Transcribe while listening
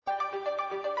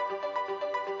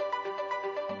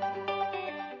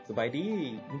สบายดี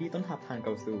ยินดีต้อนรับทางเ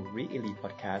ข้าสู่ Read Elite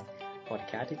Podcast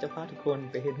ที่จะพาทุกคน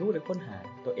ไปเรียนรู้และค้นหา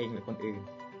ตัวเองหรือคนอื่น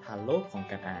ผ่านโลกของ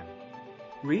การอ่าน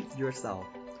Read yourself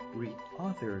Read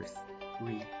authors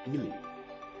Read Elite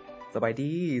สบาย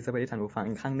ดีท่านผู้ฟัง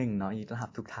อีกครั้งหนึ่งเนาะยินดีต้อนรั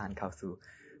บทุกท่านเข้าสู่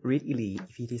Read Elite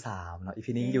EP ที่3เนาะ EP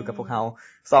นี้อยู่กับพวกเรา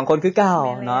2คนคือเก่า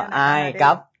เนาะอาย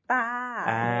กับตา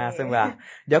ซึ่งว่า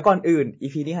เดี๋ยวก่อนอื่น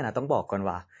EP นี้หั่นน่ะต้องบอกก่อน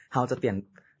ว่าเราจะเปลี่ยน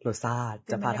รสชาติ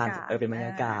จะพาท่านเป็นบรรย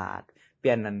ากาศเป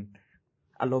ลี่ยนนั้น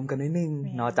อารมณ์กันนิดนึง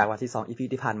เนาะจากวันที่2 EP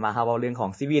ที่ผ่านมาเฮาเว้าเรื่องขอ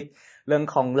งชีวิตเรื่อง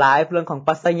ของไลฟ์เรื่องของป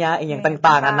รัชญาอีหยัง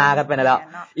ต่างๆนานากันไปแล้ว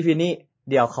EP นี้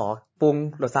เดี๋ยวขอปรุง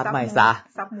รสชาติใหม่ซะ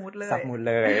ซับมูดเ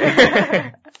ลย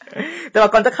แต่ว่า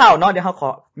ก่อนจะเข้าเนาะเดี๋ยวเฮาขอ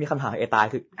มีคำถามให้ตาย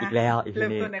คืออีกแล้ว EP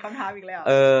นี้เริ่มต้นในคำถามอีกแล้ว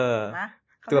นะ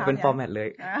ตัวเป็นฟอร์แมตเลย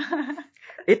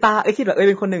ตาคิดว่า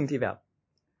เป็นคนนึงที่แบบ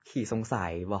ขี้สงสั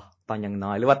ยบ่ตอนยังน้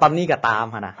อยหรือว่าตอนนี้ก็ตาม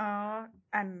หั่นน่ะ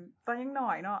อันตอนยังน้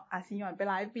อยเนาะอาจสิย้อนไป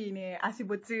หลายปีนี่อาจสิ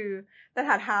บ่จื้อแต่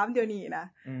ถ้าถามเดี๋ยวนี้นะ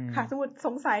ค่ะสมมุติส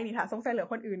งสัยนี่ถ้าสงสัยเหลือ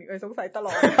คนอื่นนี่สงสัยตล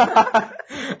อด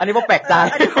อันนี้บ่แปลกใจ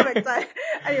อันนี้บ่แปลกใจ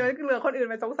อันนี้มันเหลือคนอื่น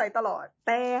มันสงสัยตลอดแ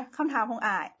ต่คำถามของ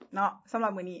อ้ายเนาะสำหรั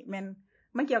บมื้อนี้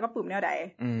มันเกี่ยวกับปุ่มแนวใด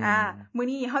มื้อ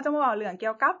นี้เฮาจะมาเว้าเรื่องเกี่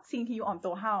ยวกับสิ่งที่อยู่อ้อม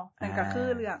ตัวเฮานั่นก็คือ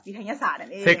เรื่องวิทยาศาสตร์นั่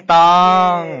นเองถูกต้อ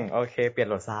งโอเคเปลี่ยน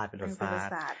รสชาติ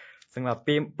ซึ่งว่า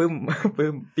ปึ้ม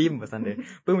ว่าซั่นเด้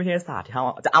ปึ้มวิทยาศาสตร์ที่เฮา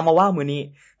จะเอามาว่ามื้อนี้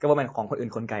ก็บ่แม่นของคนอื่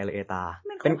นคนไกลเลยตา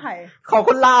เป็นของค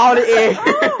นลาวเลยเอง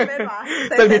เป็นว่า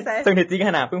ซึ่งที่จริงข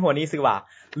นาดปึ้มหัวนี้ชื่อว่า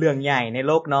เรื่องใหญ่ในโ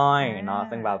ลกน้อยเนาะ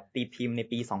ซึ่งว่าตีพิมพ์ใน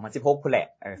ปี2016พุ่นแหละ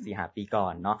4-5 ปีก่อ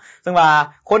นเนาะซึ่งว่า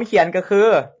คนเขียนก็คือ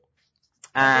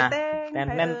แ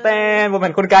ม่นบ่แม่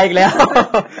นคนไกลอีกแล้ว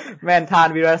แม่นทาน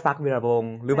วิรศักดิ์วีรวง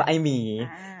ศ์หรือว่าไอ้หมี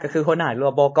ก็คือหัวหน้าหรือ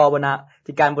ว่าบก.บนะ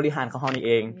ที่การบริหารของเฮานี่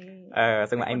เอง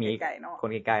ซึ่งว่าไอ้หมีคน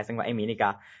ไกลๆซึ่งว่าไอ้หมีนี่ก็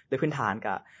ด้วยพื้นฐาน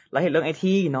ก็เราเห็นเรื่อง IT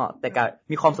เนาะแต่ก็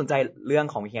มีความสนใจเรื่อง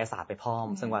ของวิทยาศาสตร์ไปพร้อม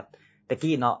ซึ่งว่าตะ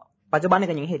กี้เนาะปัจจุบันนี่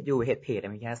ก็ยังเฮ็ดอยู่เฮ็ดเพจ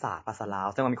วิทยาศาสตร์ภาษาลาว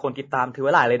ซึ่งว่ามีคนติดตามถือว่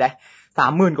าหลายเลยได้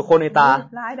 30,000 กว่าคนในตา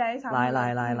หลายได้30,000ห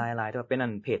ลายถือว่าเป็นอั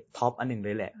นเพจท็อปอันนึงเล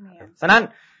ยแหละฉะนั้น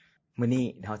มื้อนี้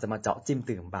เราจะมาเจาะจิ้ม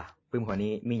ตื่มป่ะปึ้มหัว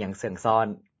นี้มีหยังเสื่องซ่อน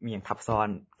มีหยังทับซ้อน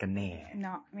กันแน่เน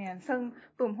าะแม่นซึ่ง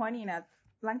ปึ้มหัวนี้นะ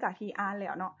หลังจากที่อ่านแล้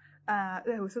วเนาะ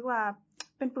รู้สึกว่า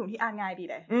เป็นปุ่มที่อ่านง่ายดี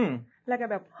เด้แล้วก็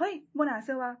แบบเฮ้ยบ่น่าเ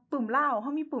ชื่อว่าปุ่มลาวเฮ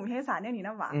ามีปุ่มวิทยาศาสตร์แนวนี้น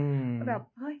ำว่ะแบบ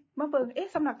เฮ้ยมาเบิ่ง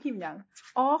สำนักพิมพ์หยัง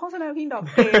อ๋อของสำนักพิมพ์ดอก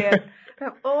เกดแบ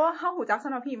บเฮาฮู้จักส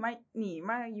ำนักพิมพ์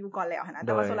มาอยู่ก่อนแล้วหั่นน่ะแ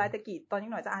ต่ว่าส่วนหลายตะกี้ตอนยั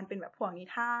งน้อยจะอ่านเป็นแบบพวกนิ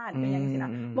ทานเป็นหยังซี่นะ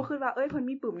บ่คิดว่าเพิ่น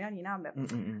มีปุ่มแนวนี้นำแบบ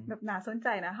น่าสนใจ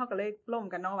นะเฮาก็เลยร่วม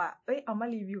กันเนาะว่าเอามา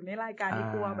รีวิวในรายการดี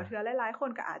กว่าบ่เทื่อหลายๆคน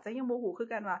ก็อาจจะยังบ่ฮู้คือ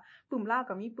กันว่าปุ่มลาว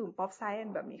ก็มีปุ่ม Pop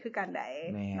Science แบบนี้คือกันได้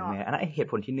เนาะอันนั้นเหตุ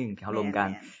ผลที่1ที่เฮาร่วมกัน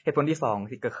เหตุผลที่2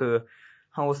ที่ก็คือ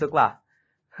เฮารู้สึกว่า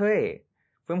เฮ้ย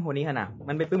ปึ้มโหนี้หั่นน่ะ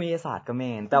มันเป็นปึ้มวิทยาศาสตร์ก็แ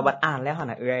ม่นแต่บัดอ่านแล้วหั่น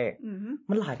น่ะ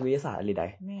มันหลายวิทยาศาสตร์อีหลีได้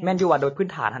แม่นอยู่ว่าโดยพื้น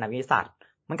ฐานหั่นน่ะวิทยาศาสตร์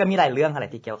มันก็มีหลายเรื่องหั่นแหล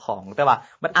ะที่เกี่ยวข้องแต่ว่า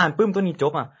บัดอ่านปึ้มตัวนี้จ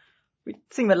บอ่ะ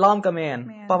สิ่งแวดล้อมก็แม่น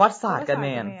ประวัติศาสตร์ก็แ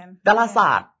ม่นดาราศ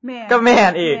าสตร์ก็แม่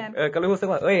นอีกก็รู้สึก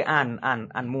ว่าอ่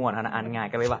านม่วนอ่านง่าย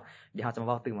ก็เลยว่าเดี๋ยวเฮาจะมาเ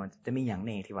ว้าตื่มว่าจะมีหยังแ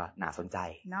น่ที่ว่าน่าสนใจ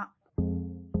เนาะ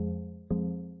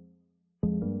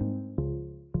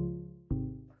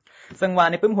ซึ่งว่า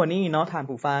ในปึ้มหัวนี้เนาะท่าน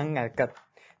ผู้ฟังก็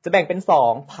จะแบ่งเป็น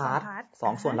2พาร์ท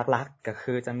2ส่วนหลักๆก็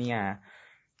คือจะมี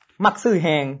มักซื่อแฮ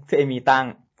งคือไอ้มีตั้ง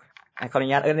ขออนุ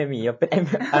ญาตไอ้มีเป็น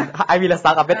ไอ้วีรศั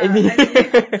กดิ์เป็นไอ้มี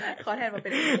ขอแทนมาเป็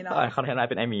นไอ้มีเนาะขอแทนมา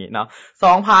เป็นไอ้มีเนาะ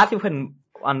2พาร์ทที่เพิ่น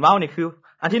อันเว้านี่คือ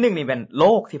อันที่1นี่เป็นโล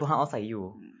กที่พวกเฮาอาศัยอยู่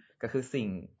ก็คือสิ่ง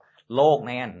โลกใ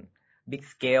นอัน big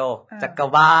scale จักร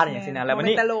วาลอย่างซี่นะแล้ววัน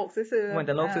นี้มันจะโลกซื่อๆมัน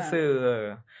จะโลกซื่อ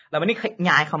ๆแล้ววันนี้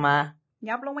ย้ายเข้ามา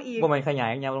ยับลงมาอีกบ่แม่นขยาย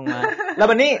ยับลงมาแล้ว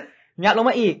วันนี้ยับลง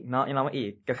มาอีกเนาะยับลงมาอี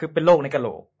กก็คือเป็นโลกในกะโหล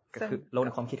กก็คือโลกใน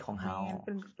ความคิดของเฮาเ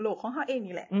ป็นโลกของเฮาเอง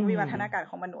นี่แหละวิวัฒนาการ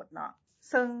ของมนุษย์เนาะ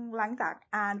ซึ่งหลังจาก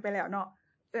อ่านไปแล้วเนาะ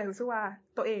รู้สึกว่า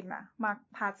ตัวเองน่ะมัก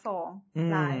พาร์ท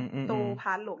2หลายตัวพ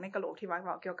าร์ทโลกในกะโหลกที่ว่า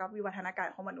เกี่ยวกับวิวัฒนาการ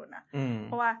ของมนุษย์นะเ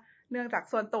พราะว่าเนื่องจาก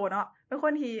ส่วนตัวเนาะเป็นค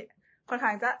นที่ค่อนข้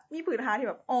างจะมีพื้นฐานที่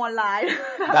แบบออนไลน์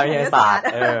วิทยาศาสตร์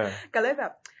ก็เลยแบ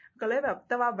บแ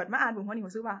ต่ว่าบัดมาอ่านผม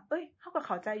รู้สึกว่าเฮาก็เ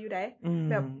ข้าใจอยู่ได้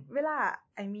แบบเวลา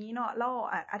ไอ้มีเนาะเรา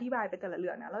อธิบายไปแต่ละเรื่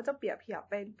องนะเราจะเปรียบเทียบ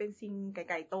เป็นสิ่งไ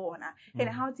กลๆโตนะเห็นใ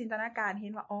ห้เฮาจินตนาการเห็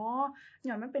นว่า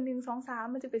ย้อนมันเป็น1 2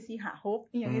 3มันจะเป็น4 5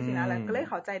 6อีหยังจังซี่นะแล้วก็เลย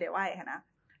เข้าใจได้ไวหั่นนะ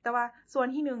แต่ว่าส่วน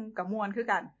ที่1ก็ม่วนคือ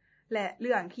กันและเ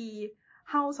รื่องที่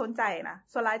เฮาสนใจนะ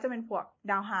ส่วนหลายจะเป็นพวก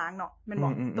ดาวหางเนาะแม่นบ่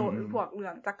ตัวพวกเรื่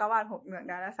องจักรวาลพวกเรื่อง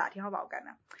ดาราศาสตร์ที่เฮาเว้ากัน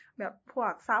นะแบบพว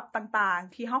กศัพท์ต่าง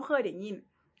ๆที่เฮาเคยได้ยิน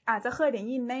อาจจะเคยได้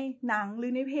ยินในหนังหรื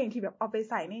อในเพลงที่แบบเอาไป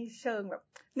ใส่ในเชิงแบบ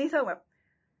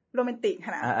โรแมนติกข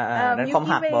นาดมิว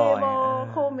กี้เวย์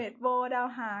โคเมตโบดาว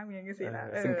หางอย่างจังซี่นะ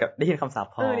ซึ่งได้ยินคำศัพ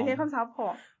ท์พอได้ยินคำศัพท์พอ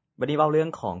บัดนี้เว้าเรื่อง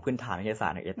ของพื้นฐานวิทยาศาส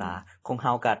ตร์ในตาคงเฮ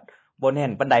าก็ บ่แน่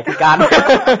นปานใดคือกัน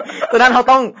ฉะนั้นเรา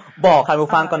ต้องบอกท่านผู้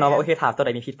ฟังก่อนเนาะว่าโอเคถามตัวใด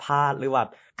มีผิดพลาดหรือว่า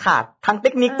ขาดทางเท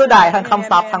คนิคตัวใดทางค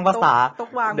ำศัพท์ทางภาษา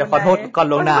เดี๋ยวขอโทษก่อน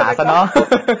ลวงหน้าซะเนาะ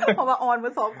เพราะว่าออนเบิ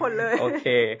ด2คนเลยโอเค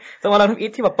สมมุติเราทุกอี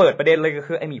ทที่แบบเปิดประเด็นเลยก็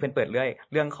คือไอ้หมีเพิ่นเปิดเ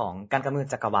รื่องของการกำเนิด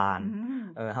จักรวาล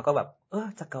เฮาก็แบบ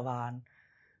จักรวาล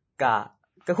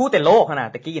ก็คู่แต่โลกน่ะ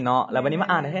ตะกี้เนาะแล้ววันนี้มา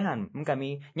อ่านให้หันมันก็มี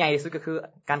ใหญ่ที่สุดก็คือ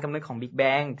การกำเนิดของ Big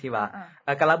Bang ที่ว่า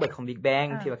การระเบิดของ Big Bang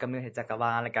ที่ว่ากำเนิดจักรว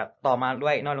าลแล้วก็ต่อมาด้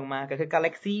วยน้อยลงมาก็คือกาแ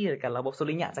ล็กซี่กับระบบสุ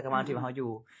ริยะจักรวาลที่ว่าเฮาอ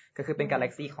ยู่ก็คือเป็นกาแล็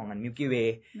กซี่ของอัน Milky Way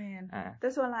แม่นแต่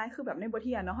ส่วนหลายคือแบบในบทเ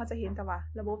รียนเนาะเฮาจะเห็นแต่ว่า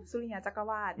ระบบสุริยะจักร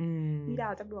วาลมีดา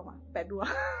วจักดวงอ่ะ8ดวง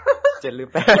7หรือ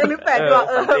8ดวง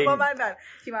ประมาณนั้น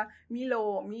ที่ว่ามีโล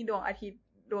กมีดวงอาทิตย์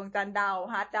ดวงจันทร์ดาว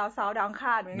ฮาร์ดดาวเสาร์ดาวอังค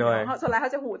ารอย่างเงี้ยเฮาส่วนหลายเฮ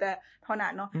าจะหูแต่เท่านั้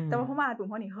นเนาะแต่ว่าพอมาถึง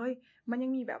พอนี่เฮ้ยมันยั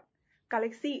งมีแบบกาแล็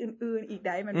กซี่อื่นๆอีกไ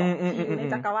ด้มันบอกที่อยู่ใน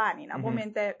จักรวาลนี่นะบ่แม่น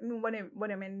แต่บ่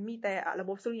ได้แม่นมีแต่ระบ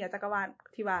บสุริยะจักรวาล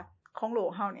ที่ว่าของโลก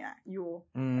เฮาเนี่ยอยู่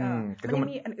มันยัง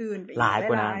มีอันอื่นหลาย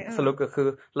กว่านั้นสรุปก็คือ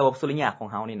ระบบสุริยะของ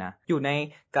เฮานี่นะอยู่ใน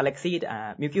กาแล็กซี่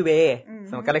Milky Way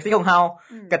ส่วนกาแล็กซี่ของเฮา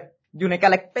ก็อยู่ใน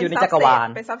อยู่ในจักรวาล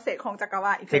เป็นซับเซตของจักรว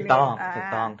าลอีกถูกต้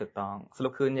องสรุ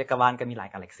ปคือจักรวาลก็มีหลาย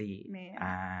กาแล็กซี่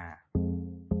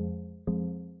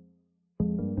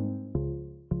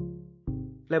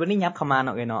แล้วบัดนี้ยับเข้ามาเน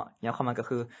าะเนาะยับเข้ามาก็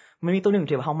คือมันมีตัวหนึ่ง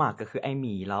ที่เฮามักก็คือไอ้ห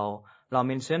มีเราเ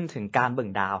มนชั่นถึงการเบิ่ง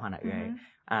ดาวหั่นน่ะ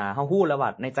เฮาฮู้แล้วว่า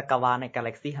ในจักรวาลในกาแ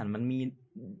ล็กซี่หั่นมันมี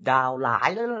ดาวหลาย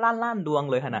ล้านๆดวง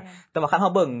เลยหั่นน่ะแต่ว่าคันเฮา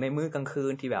เบิ่งในมื้อกลางคื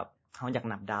นที่แบบเฮาอยาก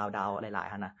นับดาวหลาย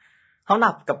ๆหั่นน่ะเฮา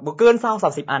นับกับบ่เกิน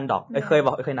20-30อันดอกเค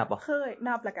ยนับบ่เคย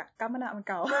นับแล้วก็กำมะนะมัน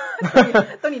เก่า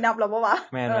ตัวนี้นับแล้วบ่วะ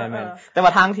แม่นๆแต่ว่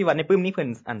าทางที่ว่าในปึ้มนี้เพิ่น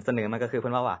เสนอมาก็คือเพิ่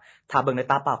นว่าถ้าเบิ่งด้วย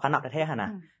ตาเปล่าคันนับแท้ๆหั่นน่ะ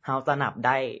เฮาจะนับไ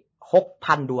ด้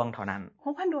 6,000 ดวงเท่านั้น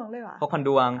 6,000 ดวงเลยวะ 6,000 ด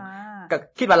วงก็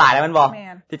คิดว่าหลายแล้วมันบ่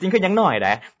จริงๆคือยังน้อยเ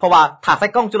ด้เพราะว่าถ้าใส่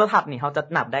กล้องจุลทรรศน์นี่เฮาจะ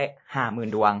นับได้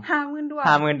 50,000 ดวง 50,000 ดวง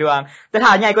 50,000 ดวงแต่ถ้า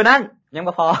ใหญ่กว่านั้นยัง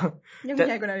บ่พอยังใ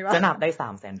หญ่กว่านั้นอีกวะจะนับได้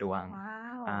 300,000 ดวง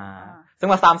ว้าวซึ่ง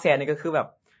ว่า 300,000 นี่ก็คือแบบ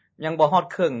ยังบ่ฮอด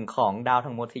ครึ่งของดาว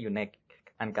ทั้งหมดที่อยู่ใน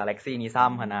อันกาแล็กซี่นี้ซ้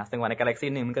ำหั่นนะซึ่งว่าในกาแล็กซี่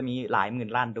นึงมันก็มีหลายหมื่น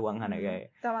ล้านดวงหั่นน่ะเอ้ย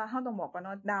แต่ว่าเฮาต้องบอกก่อนเน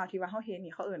าะดาวที่ว่าเฮาเห็น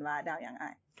นี่เขาเอิ้นว่าดาวหยังอ้า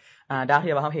ยดาว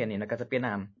ที่ว่าเฮาเห็นนี่ก็จะเป็น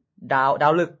ดา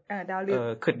วลึกดาวลึก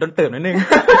ขึ้นดนเติมนิดนึง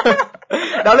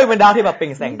ดาวลึกเป็นดาวที่แบบเปล่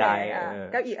งแสงได้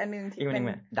ก็อีกอันนึงที่เป็น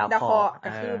ดาวเคราะห์ก็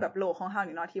คือแบบโลกของเฮา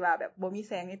นี่เนาะที่ว่าแบบบ่มีแ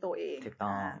สงในตัวเองถูกต้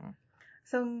อง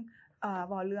ซึ่ง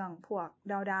เว้าเรื่องพวก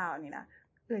ดาวนี่นะ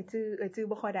เอ่ยชื่อ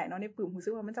บ่ค่อยได้เนาะในปึ้มรู้สึ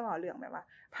กว่ามันจะเว้าเรื่องแบบว่า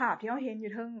ภาพที่เฮาเห็นอ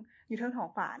ยู่เทิงท้อง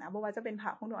ฟ้านะบ่ว่าจะเป็นภ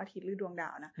าพของดวงอาทิตย์หรือดวงดา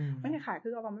วนะมันคล้ายๆคื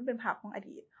อว่ามันเป็นภาพของอ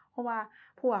ดีตเพราะว่า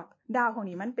พวกดาวของ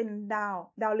นี้มันเป็นดาว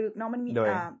ลึกเนาะมันมี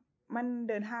มัน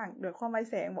เดินทางด้วยความไว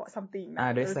แสงบ่ something นะ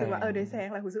รู้สึกว่าด้วยแสง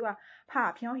แล้วรู้สึกว่าภา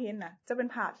พที่เฮาเห็นน่ะจะเป็น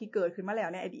ภาพที่เกิดขึ้นมาแล้ว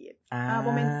ในอดีต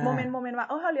บ่แม่นว่า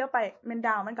เฮาเลี้ยวไปแม่นด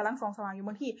าวมันกำลังส่องสว่างอยู่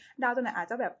บางทีดาวตัวนั้นอาจ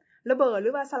จะแบบระเบิดหรื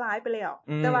อว่าสลายไปแล้ว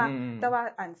แต่ว่า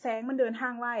อันแสงมันเดินทา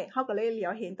งไวเฮาก็เลยเลี้ย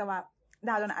วเห็นแต่ว่าด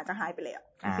าวตัวนั้นอาจจะหายไปแล้ว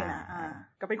จังซี่นะ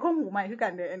ก็เป็นความรู้ใหม่คือกั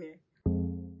นเด้ออันนี้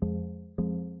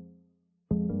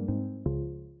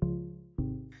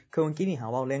คือเมื่อกี้นี่เฮา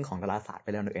เว้าเรื่องของดาราศาสตร์ไป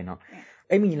แล้วเนาะ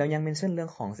มีแล้วยังเมนชั่นเรื่อง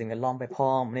ของสิ่งแวดล้อมไปพร้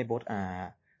อมในบท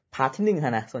พาร์ทที่1หั่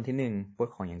นนะส่วนที่1บท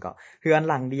ของหยังก็เฮือน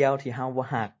หลังเดียวที่เฮาบ่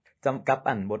ฮักจำกับ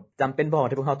บทจำเป็นบ่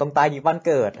ที่พวกเฮาต้องตายอยู่วันเ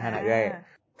กิดหั่นน่ะเอ้ย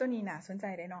ตัวนี้น่าสนใจ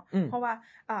ได้เนาะเพราะว่า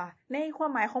ในควา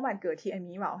มหมายของวันเกิดที่อัน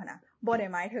นี้เว้าหั่นน่ะบ่ได้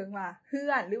หมายถึงว่าเฮื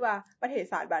อนหรือว่าประเทศ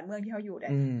ชาติบ้านเมืองที่เฮาอยู่ได้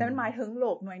แต่มันหมายถึงโล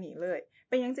กหน่วยนี้เลย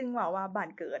เป็นหยังจึงเว้าว่าบ้า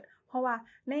นเกิดเพราะว่า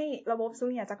ในระบบสุ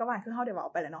ริยะจักรวาลคือเฮาได้เว้า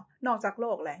ไปแล้วเนาะนอกจากโล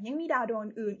กแล้วยังมีดาวดวง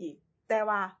อื่นอีกแต่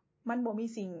ว่ามันบ่มี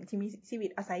สิ่งที่มีชีวิต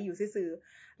อาศัยอยู่ซื่อ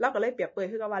ๆเราก็เลยเปรียบเปรย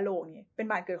คือกับว่าโลกนี่เป็น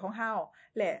บ้านเกิดของเฮา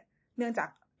และเนื่องจาก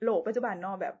โลกปัจจุบันเน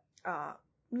าะแบบ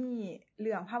มีเ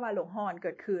รื่องภาวะโลกร้อนเ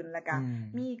กิดขึ้นแล้วก็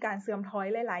มีการเสื่อมถอย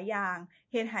หลายๆอย่าง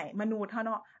เฮ็ดให้มนุษย์เฮาเ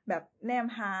นาะแบบแนม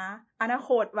หาอนาค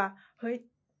ตว่าเฮ้ย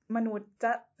มนุษย์จ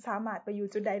ะสามารถไปอยู่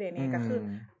จุดใดได้แน่ก็คือ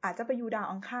อาจจะไปอยู่ดาว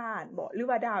อังคารบ่หรือ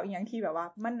ว่าดาวอีหยังที่แบบว่า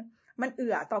มันเ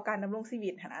อื้อต่อการดำรงชีวิ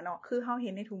ตหั่นน่ะเนาะคือเฮาเห็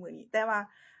นในทุกมื้อนี้แต่ว่า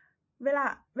เว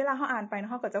ลาเฮาอ่านไปเนาะ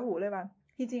เฮาก็จะรู้เลยว่า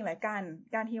ที่จริงแล้วก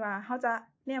ารที่ว่าเฮาจะ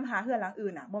แนมหาเฮือนหลัง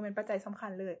อื่นน่ะบ่แม่นปัจจัยสำคั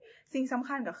ญเลยสิ่งสำ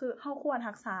คัญก็คือเฮาควร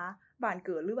รักษาบ้านเ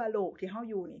กิดหรือว่าโลกที่เฮา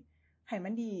อยู่นี่ให้มั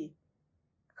นดี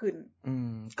ขึ้น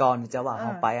ก่อนจะว่าเฮ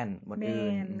าไปอันบ่อื่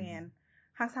นแม่น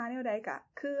รักษาแนวใดก็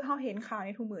คือเฮาเห็นข่าวใน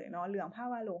ทุกมื้อเนาะเรื่องภา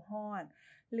วะโลกร้อน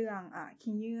เรื่อง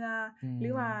ขี้เหงื่อหรื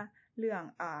อว่าเรื่อง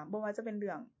บ่ว่าจะเป็นเ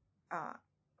รื่อง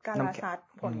การล่าสัตว์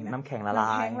พวกนี้นะน้ำแข็งละล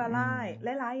าย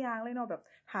หลายๆอย่างเลยเนาะแบบ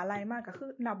หาไล่มากก็คือ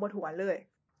นับบ่ถ้วนเลย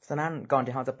ฉะนั้นก่อน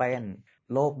ที่เฮาจะไป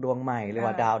โลกดวงใหม่หรือ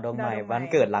ว่าดาวดวงใหม่วัน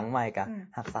เกิดหลังใหม่ก็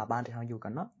รักษาบ้านที่เฮาอยู่กั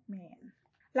นเนาะแม่น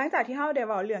หลังจากที่เฮาได้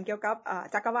เว้าเรื่องเกี่ยวกับ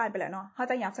จักรวาลไปแล้วเนาะเฮา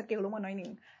จะยับสเกลลงมาหน่อยนึ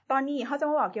งตอนนี้เฮาจะ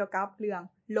มาเว้าเกี่ยวกับเรื่อง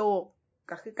โลก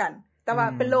ก็คือกันแต่ว่า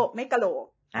เป็นโลกในกะโหลก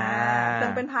ซึ่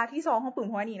งเป็นพาร์ทที่2ของปึ่ง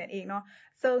หัวนี่นั่นเองเนาะ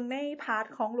ซึ่งในพาร์ท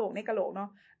ของโลกในกะโหลกเนาะ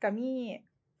ก็มี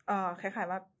คล้าย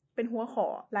ๆว่าเป็นหัวข้อ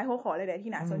หลายหัวข้อเลย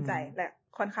ที่น่าสนใจและ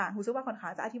ค่อนข้างรู้สึกว่าค่อนข้า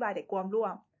งจะอธิบายได้กว้างรว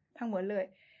มทั้งหมดเลย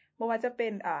บ่ว่าจะเป็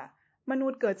นมนุ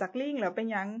ษย์เกิดจากลิงแล้วเป็น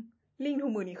หยังลิงทุ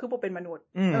กมื้อนี้คือบ่เป็นมนุษย์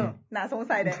น่าสง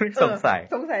สัยเด้ส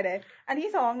งสัยเด้อัน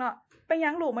ที่2เนาะเป็นห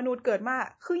ยังลูกมนุษย์เกิดมา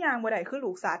คือย่างบ่ได้คือ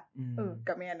ลูกสัตว์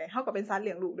ก็แม่นเด้เฮาก็เป็นสัตว์เ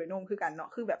ลี้ยงลูกโดยนมคือกันเนาะ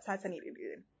คือแบบสัตว์ชนิด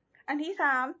อื่นๆอันที่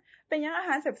3เป็นหยังอาห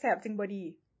ารแซ่บๆจึงบ่ดี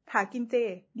ถ้ากินเจ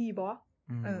ดีบ่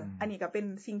อันนี้ก็เป็น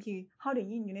สิ่งที่เฮาได้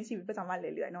ยินอยู่ในชีวิตประจำวันเ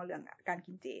รื่อยๆเนาะเรื่องการ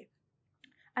กินเจ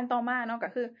อันต่อมาเนาะก็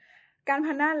คือการพ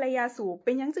นันและยาสูบเ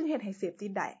ป็นหยังจึงเฮ็ดให้เสพติ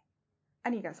ดได้อั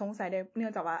นนี้ก็สงสัยได้เนื่อ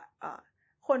งจากว่า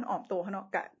คนอ้อมโตเนาะ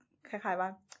ก็คล้ายๆว่า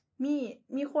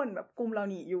มีคนแบบกลุ่มเหล่า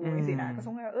นี้อยู่จังซี่นะก็ส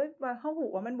งสัยว่าเฮาฮู้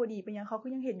ว่ามันบ่ดีเป็นหยังเขาคื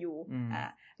อยังเฮ็ดอยู่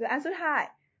และอันสุดท้าย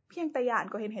เพียงแต่ย้าน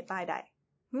ก็เฮ็ดให้ตายได้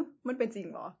มันเป็นจริง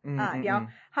เหรอเดี๋ยว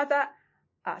เฮาจะ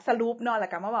สรุปเนาะแล้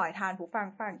วก็มาเว้าให้ทานผู้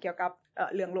ฟังเกี่ยวกับ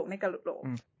เรื่องโลกในกะโหลก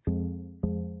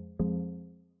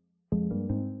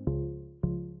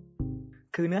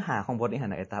คือเนื้อหาของบทนี้หั่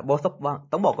นน่ะบท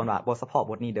ต้องบอกก่อนว่าบทเฉพาะ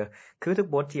บทนี้เด้อคือทุก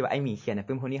บทที่ว่าไอ้หมีเขียนเนี่ย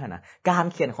ปึ้มคนนี้หั่นน่ะการ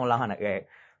เขียนของเราหั่นน่ะ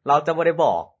เราจะบ่ได้บ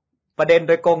อกประเด็นโ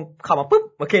ดยกงเข้ามาปึ๊บ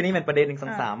โอเคนี่มันประเด็น1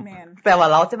 2 3แต่ว่า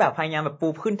เราจะแบบพยายามแบบปู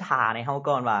พื้นฐานให้เฮา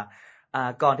ก่อนว่า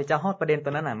ก่อนที่จะฮอดประเด็นตั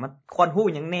วนั้นน่ะมันควรฮู้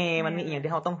หยังแน่มันมีอีหยัง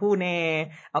ที่เฮาต้องฮู้แน่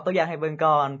เอาตัวอย่างให้เบิ่ง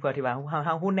ก่อนเพื่อที่ว่าเฮ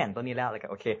าฮู้แน่นตัวนี้แล้วก็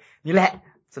โอเคนี่แหละ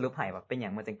สรุปให้ว่าเป็นหยั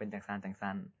งมันจึงเป็นจัง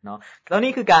ซั่นเนาะแล้ว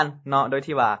นี่คือการเนาะโดย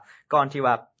ที่ว่าก่อนที่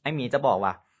ว่าไอ้หมีจะบอก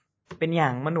ว่าเป็นหยั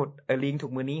งมนุษย์ลิงทุ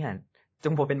กมื้อนี้หั่นจ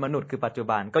งบ่เป็นมนุษย์คือปัจจุ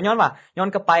บันก็ย้อน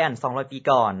กลับไป200 ปี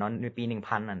ก่อนเนาะในปี1000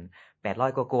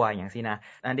 800 กว่าๆอย่างซี่นะ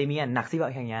ได้มีนักชีว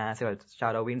วิทยาชื่อว่าชา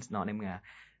ร์ลวินส์เนาะในเมื่อ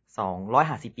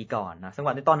250 ปีก่อนนะซึ่ง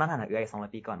ว่าในตอนนั้นน่ะ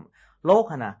200 ปีก่อนโลก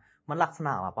หั่นน่ะมันลักษณ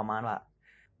ะว่าประมาณว่า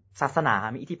ศาสนา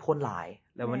มีอิทธิพลหลาย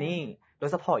แล้ววันนี้โด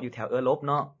ยเฉพาะอยู่แถวยุโรป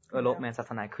เนาะยุโรปแม่นศา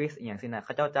สนาคริสต์อีหยังซี่นะเข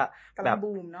าเจ้าจะแบบ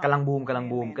กำลังบูม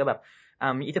ก็แบบ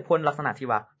มีอิทธิพลลักษณะที่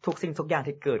ว่าทุกสิ่งทุกอย่าง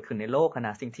ที่เกิดขึ้นในโลกหั่น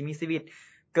น่ะสิ่งที่มีชีวิต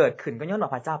เกิดขึ้นก็ย้อนว่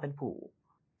าพระเจ้าเป็นผู้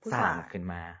สร้างขึ้น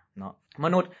มาเนาะม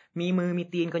นุษย์มีมือมี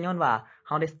ตีนก็ย้อนว่าเ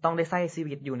ฮาต้องได้ใช้ชี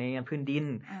วิตอยู่ในพื้นดิน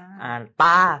ต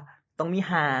าต้องมี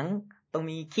หางต้อง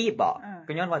มีคีบบ่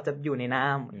ก็ย้อนว่าจะอยู่ในน้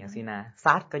ำอย่างซี่นะ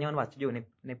สัตว์ก็ย้อนว่าจะอยู่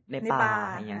ในป่า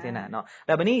อย่างซี่นะเนาะแ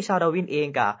ล้วบัดนี้ชาวดาวินเอง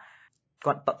ก็ก่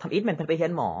อนทำอิฐมันเพิ่นไปเรีย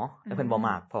นหมอแล้วเพิ่นบ่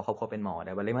มักเพราะเขาเป็นหมอแ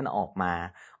ต่บัดนี้มันออกมา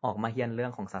เรียนเรื่อ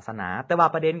งของศาสนาแต่ว่า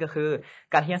ประเด็นก็คือ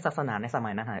การเรียนศาสนาในสมั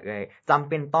ยนั้นน่ะจำเ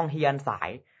ป็นต้องเรียนสาย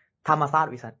ธรรมศาสต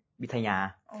ร์วิทยา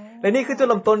และนี่คือจุด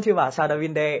เริ่มต้นที่ว่าชาดาวิ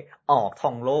นได้ออกท่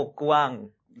องโลกกว้าง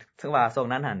ซึ่งว่าช่วง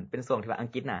นั้นหั่นเป็นช่วงที่ว่าอัง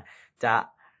กฤษน่ะจ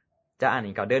ะอัน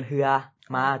นี้ก็เดินเรือ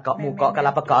มาเกาะหมู่เกาะกาล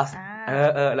าปากอส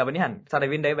แล้ววันนี้หั่นชาดา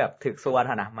วินได้แบบถึกสวน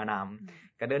หั่นน่ะมาน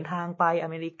ำก็เดินทางไปอ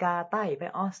เมริกาใต้ไป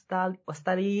ออสเต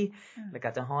รเลียแล้วก็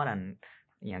จะฮอดอัน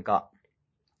อีหยังเกาะ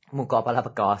หมู่เกาะกาลาป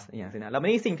ากอสอีหยังซี่นะแล้ววัน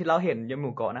นี้สิ่งที่เราเห็นอยู่ห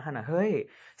มู่เกาะนั้นหั่นน่ะเฮ้ย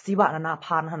ชีวนานา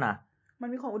พันธุ์หั่นน่ะมัน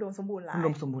มีความอุดมสมบูรณ์หล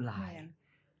าย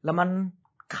แล้วมัน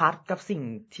คัดกับสิ่ง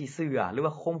ที่เสื่อหรือว่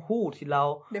าความรู้ที่เรา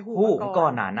ฮู้ก่อ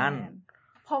นหน้านั้น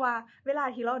เพราะว่าเวลา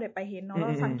ที่เราได้ไปเห็นเนาะเรา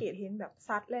สังเกตเห็นแบบ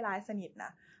สัตว์หลายๆชนิดน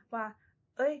ะว่า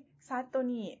สัตว์ตัว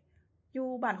นี้อยู่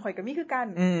บ้านข่อยก็มีคือกัน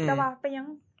แต่ว่าเป็นยัง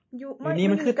อยู่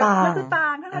มันคือต่า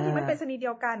งทั้งที่มันเป็นชนิดเดี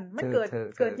ยวกันมันเ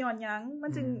กิดย้อนหยังมั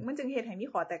นจึงเฮ็ดให้มี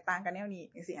ข้อแตกต่างกันแนวนี้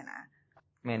จังซี่นะ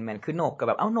แม่นคือนกก็แ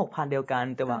บบนกพันธุ์เดียวกัน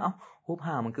แต่ว่ารูป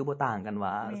ร่างมันคือบ่ต่างกันว่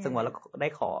าซึ่งว่าเราได้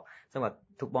ขอซึ่งว่า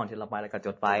ทุกบ่อนที่เราไปแล้วก็จ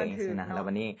ดไปซี่นะแล้ว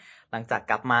วันนี้หลังจาก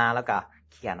กลับมาแล้วก็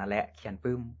เขียนนั่นแหละเขียน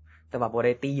ปึ้มแต่ว่าบ่ไ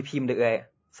ด้ตีพิมพ์เด้อ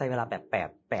ใช้เวลาแบบ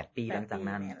8ปีหลังจาก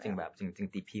นั้นจึง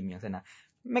ตีพิมพ์จังซี่นะ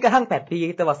แม้กระทั่ง8ปี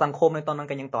แต่ว่าสังคมในตอนนั้น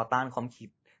ก็ยังต่อต้านความคิด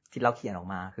ที่เราเขียนออก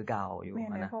มาคือเก่าอยู่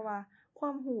นะเพราะว่าคว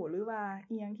ามรู้หรือว่า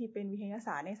อีหยังที่เป็นวิทยาศ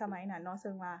าสตร์ในสมัยนั้นเนาะ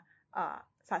ซึ่งว่า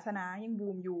ศาสนายังบู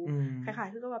มอยู่คล้าย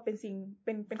ๆคือก็ว่าเป็นสิ่ง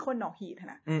เป็นคนหนอกหีด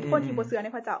นะคนที่บ่เชื่อใน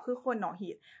พระเจ้าคือคนหนอกหี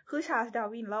ดคือชาร์ลส์ดา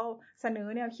ร์วินเราเสนอ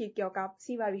แนวคิดเกี่ยวกับ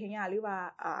ชีววิทยาหรือว่า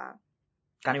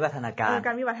การวิวัฒนาก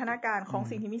ารของ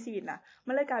สิ่งที่มีชีวิตน่ะ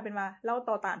มันเลยกลายเป็นว่าเรา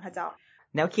ต่อต้านพระเจ้า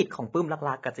แนวคิดของปื้มห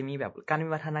ลักๆก็จะมีแบบการวิ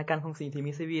วัฒนาการของสิ่งที่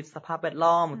มีชีวิตสภาพแวด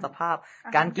ล้อมสภาพ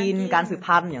การกินการสืบ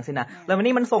พันธุ์อย่างซี่นะแล้ววัน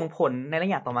นี้มันส่งผลในระ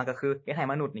ยะต่อมาก็คือเฮ็ดให้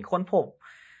มนุษย์นี่ค้นพบ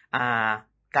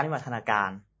การวิวัฒนาการ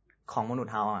ของมนุษ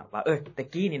ย์เฮาว่าแต่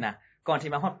กี้นี่นะก่อนที่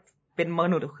มาฮอดเป็นม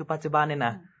นุษย์คือปัจจุบันนี่น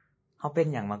ะเฮาเป็น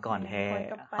หยังมาก่อนแท้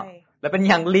แล้วเป็น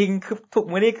หยังลิงคือทุก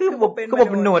มื้อนี้คือบ่เป็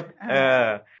นมนุษย์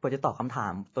เพื่อจะตอบคำถา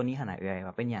มตัวนี้หั่นน่ะ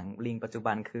ว่าเป็นหยังลิงปัจจุ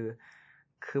บันคื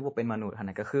อบ่เป็นมนุษย์หั่น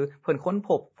น่ะก็คือเพิ่นค้นพ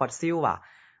บฟอสซิลว่า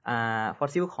ฟอส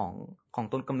ซิลของ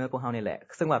ต้นกำเนิดพวกเฮานี่แหละ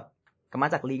ซึ่งว่าก็มา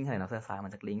จากลิงนั่นแหละเนาะเชื้อสายม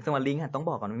าจากลิงซึ่งว่าลิงต้อง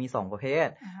บอกก่อนมันมี2ประเภท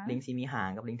ลิงที่มีหาง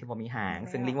กับลิงที่บ่มีหาง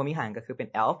ซึ่งลิงบ่มีหางก็คือเป็น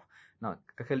elf เนาะ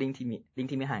ก็คือลิงที่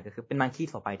มีหางก็คือเป็นมังคี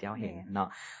ทั่วไปที่เราเห็นเนาะ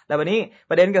แล้วบัดนี้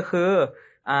ประเด็นก็คือ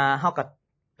เฮาก็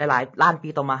หลายๆล้านปี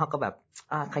ต่อมาเฮาก็แบบ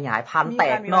ขยายพันธุ์แต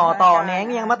กหน่อต่อแหนง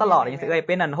ยังมาตลอดอย่างซี่เ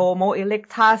ป็นอัน Homo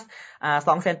erectus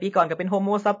 200,000 ปีก่อนก็เป็น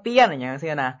Homo sapiens อย่าง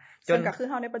ซี่นะจนก็คือ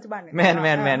เฮาในปัจจุบันแม่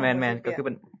นๆๆๆก็คือเ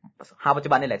ป็นเฮาปัจจุ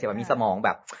บันนี่แหละที่ว่ามีสมองแบ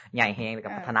บใหญ่แฮงแล้วก็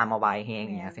พัฒนามาไวแฮง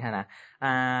อย่างเงี้ยซี่นะ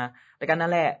แล้วกันนั่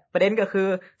นแหละประเด็นก็คือ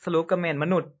สรุปก็แม่นม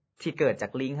นุษย์ที่เกิดจา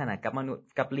กลิงหั่นน่ะกับมนุษย์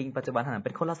กับลิงปัจจุบันหั่นน่ะเ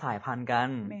ป็นคนละสายพันธุ์กัน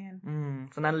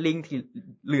ฉะนั้นลิงที่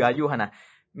เหลืออยู่หั่นน่ะ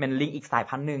แม่นลิงอีกสาย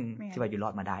พันธุ์นึงที่ว่าอยู่รอ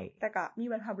ดมาได้แต่ก็มี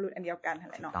บรรพบุรุษอันเดียวกันหั่น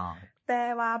แหละเนาะแต่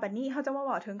ว่าบัดนี้เฮาจะมาเ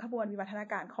ว้าถึงขบวนวิวัฒนา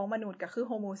การของมนุษย์ก็คือ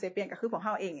Homo sapiens ก็คือพวกเฮ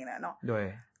าเองนี่แหละเนาะโดย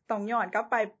ต้องย้อนกลับ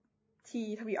ไปที่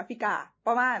ทวีปแอฟริกาป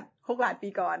ระมาณ6ล้านปี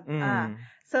ก่อน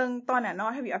ซึ่งตอนนั้นเนา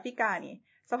ะทวีปแอฟริกานี่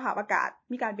สภาพอากาศ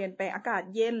มีการเปลี่ยนแปลงอากาศ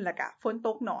เย็นแล้วก็ฝนต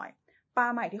กน้อยป่า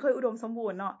ไม้ที่เคยอุดมสมบู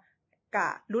รณ์เนาะก็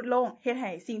ลดลงเฮ็ดใ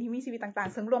ห้สิ่งที่มีชีวิตต่าง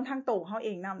ๆซึ่งรวมทั้งโตเฮาเอ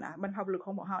งนำนะบรรพบุรุษข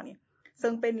องพวกเฮานี่ซึ่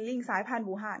งเป็นลิงสายพันธุ์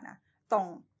บูฮานนะ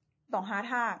ต้องหา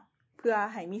ทางเพื่อ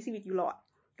ให้มีชีวิตอยู่รอด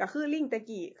ก็คือลิงตะ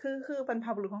กี้คือบรรพ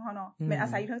บุรุษของเฮาเนาะเป็นอา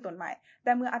ศัยอยู่เทิงต้นไม้แ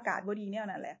ต่เมื่ออากาศบ่ดีแนว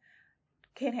นั้นแหละ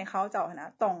เฮ็ดให้เขาเจ้านะ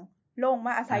ต้องลงม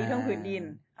าอาศัยอยู่เทิงพื้นดิน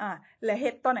และเฮ็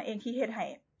ดตอนนั้นเองที่เฮ็ดให้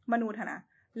มนุษย์น่ะ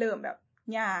เริ่มแบบ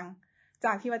ย่างจ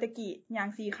ากที่ว่าตะกี้ย่าง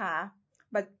4ขา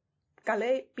บัดก็เล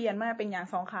ยเปลี่ยนมาเป็นย่าง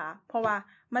2ขาเพราะว่า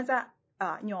มันจะ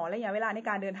ย่อระยะเวลาใน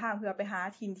การเดินทางเพื่อไปหา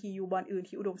ถิ่นที่อยู่บ่อนอื่น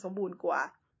ที่อุดมสมบูรณ์กว่า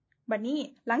บัดนี้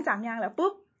หลังจากย่างแล้ว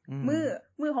ปุ๊บ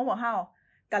มือของพวกเฮา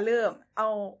ก็เ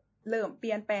ริ่มเป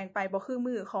ลี่ยนแปลงไปบ่คือ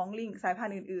มือของลิงสายพัน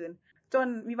ธุ์อื่นๆจน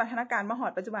วิวัฒนาการมาฮอ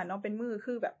ดปัจจุบันเนาะเป็นมือ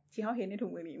คือแบบที่เฮาเห็นในถุ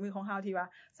งมือนี้มือของเฮาที่ว่า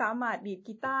สามารถดีด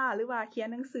กีตาร์หรือว่าเขียน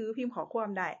หนังสือพิมพ์ข้อความ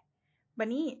ได้บัด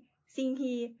นี้สิ่ง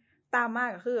ที่ตามมา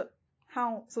ก็คือเฮา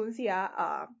สูญเสีย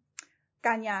ก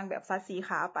ารย่างแบบสัตว์สีข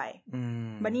าไป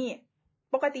บัดนี้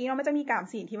ปกติเนาะมันจะมีกาม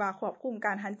ศีลที่ว่าควบคุมก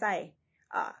ารหายใจ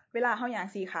เวลาเฮาย่าง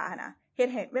4ขานะเฮ็ด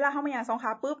ให้เวลาเฮามาย่าง2ข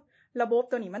าปึ๊บระบบ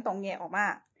ตัวนี้มันต้องแยกออกม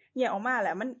าแ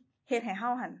ล้วมันเฮ็ดให้เฮา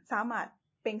หั่นสามารถ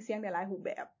เปล่งเสียงได้หลายรูปแ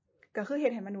บบก็คือเฮ็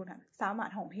ดให้มนุษย์หั่นสามารถ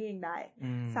ร้องเพลงได้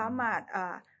สามารถ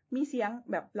มีเสียง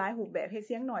แบบหลายรูปแบบเฮ็ดเ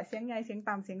สียงน้อยเสียงใหญ่เสียง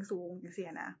ต่ำเสียงสูงจังซี่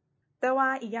นะแต่ว่า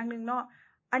อีกอย่างนึงเนาะ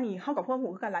อันนี้เฮาก็พวกหู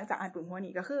คือกันหลังจากอ่านปุ่มหัว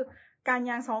นี้ก็คือการ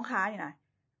ย่าง2ขานี่นะ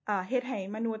เฮ็ดให้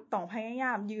มนุษย์ต้องพยาย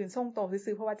ามยืนทรงโต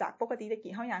ซื่อๆเพราะว่าจากปกติตะ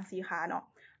กี้เฮาย่าง4ขาเนาะ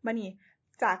บัดนี้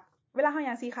จากเวลาเฮา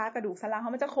ย่าง4ขากระดูกสันหลังเฮ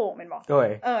ามันจะโค้งแม่นบ่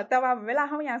แต่ว่าเวลา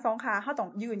เฮาย่าง2ขาเฮาต้อง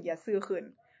ยืนเหยียดซื่อขึ้น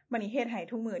บัดนี้เฮ็ดให้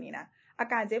ทุกมื้อนี้นะอา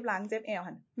การเจ็บหลังเจ็บแอว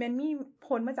หั่นแม่นมีผ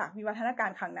ลมาจากวิวัฒนาการ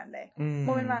ครั้งนั้นเลย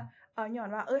บ่แม่นว่าย้อน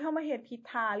ว่าเฮามาเฮ็ดผิด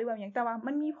ท่าหรือว่าหยังแต่ว่า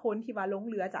มันมีผลที่ว่าหลง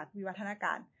เหลือจากวิวัฒนาก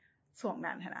ารช่วง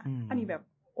นั้นหั่นนะอันนี้แบบ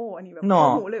อันนี้แบบโ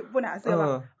อ้โหเลยบ่น่าเชื่อว่า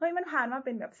เฮ้ยมันผ่านมาเ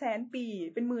ป็นแบบแสนปี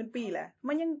เป็นหมื่นปีแล้ว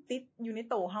มันยังติดอยู่ใน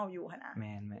โตเฮาอยู่หั่นนะแ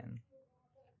ม่น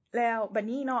แล้วบัด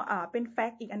นี้เนาะเป็นแฟ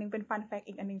กต์อีกอันนึงเป็นฟันแฟกต์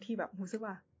อีกอันนึงที่แบบรู้สึก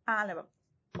ว่าแล้วแบบ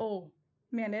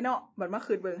แม่นเนาะบัดมา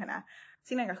คิดเบิ่งหั่นนะ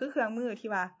สิ่งนั้นก็คือเครื่องมือที่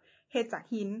ว่าเฮ็ดจาก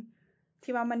หิน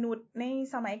ที่ว่ามนุษย์ใน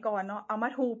สมัยก่อนเนาะเอามา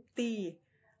ทุบตี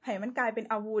ให้มันกลายเป็น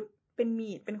อาวุธเป็น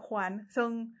มีดเป็นขวานซึ่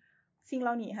งสิ่งเห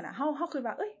ล่านี้หั่นน่ะเฮาคิด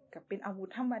ว่าก็เป็นอาวุธ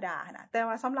ธรรมดาหั่นน่ะแต่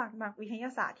ว่าสำหรับนักวิทย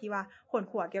าศาสตร์ที่ว่าค้น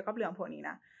คว้าเกี่ยวกับเรื่องพวกนี้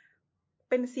นะ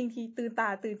เป็นสิ่งที่ตื่นตา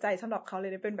ตื่นใจสำหรับเขาเล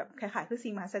ยเป็นแบบคล้ายๆคือ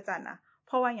สิ่งมหัศจรรย์นะเ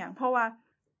พราะว่าหยังเพราะว่า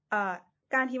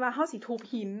การที่ว่าเฮาสิทุบ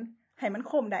หินให้มัน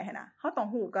คมได้หั่นน่ะเฮาต้อง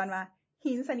รู้ก่อนว่า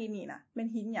หินชนิดนี้น่ะเป็น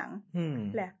หินหยัง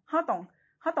และเฮาต้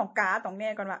องกาต้องแน่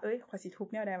ก่อนว่าข้อยสิทุบ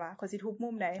แนวใดวะข้อยสิทุบมุ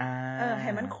มใดใ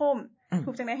ห้มันคมทุ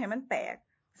บจังได๋ให้มันแตก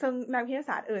ซึ่งนักวิทยา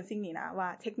ศาสตร์สิ่งนี้นะว่า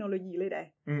เทคโนโลยีเลยได้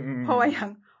เพราะว่าหยัง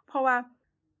เพราะว่า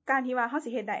การที่ว่าเฮาสิ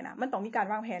เฮ็ดได้นะมันต้องมีการ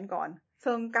วางแผนก่อน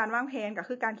ซึ่งการวางแผนก็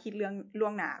คือการคิดเรื่องล่ว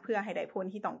งหน้าเพื่อให้ได้ผล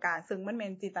ที่ต้องการซึ่งมันแม่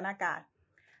นจินตนาการ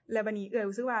แล้วบัดนี้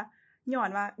รู้สึกว่าย้อน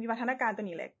ว่าวิวัฒนาการตัว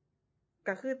นี้แหละ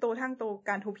ก็คือโตทั้งโต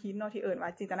การทุบหินเนาะที่ว่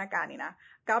าจินตนาการนี่นะ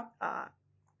กับ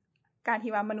การ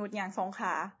ที่ว่ามนุษย์ย่าง2ข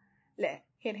าและ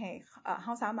เฮ็ดให้เฮ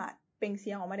าสามารถเปล่งเสี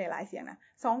ยงออกมาได้หลายเสียงนะ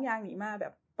2อย่างนี้มาแบ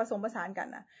บผสมผสานกัน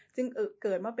นะจึงเ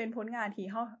กิดมาเป็นผลงานที่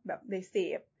เฮาแบบได้เส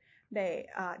พไ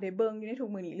ด้เบิ่งอยู่ในทุก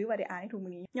มื้อนี้หรือว่าได้อ่านในทุก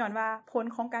มื้อนี้ย้อนว่าผล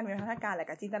ของการวิวัฒนาการและ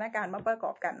ก็จินตนาการมาประก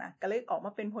อบกันนะก็เลยออกม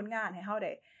าเป็นผลงานให้เฮาไ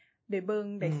ด้เบิ่ง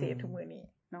ได้เสพทุกมื้อนี้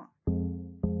เนาะ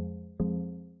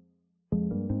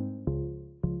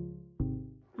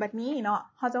บัดนี้เนาะ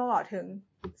เฮาจะมาบอกถึง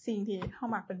สิ่งที่เฮา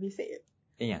มักเป็นพิเศษ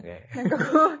อีหยังนั่นก็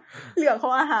คือเรื่องข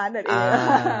องอาหารนั่นเอง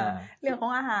เรื่องขอ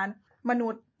งอาหารมนุ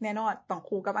ษย์แน่นอนต้อง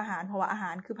คู่กับอาหารเพราะว่าอาห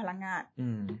ารคือพลังงาน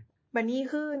บัดนี้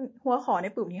คือหัวข้อใน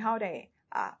ปุ่มที่เฮาได้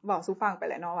เว้าสู่ฟังไป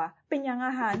แล้วเนาะว่าเป็นหยังอ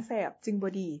าหารแซ่บจึงบ่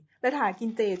ดีและถ้ากิน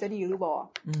เจจะดีหรือบ่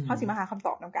เฮาสิมาหาคำต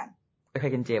อบนำกันเค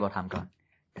ยกินเจบ่ถามก่อน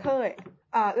เคย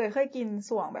เคยกิน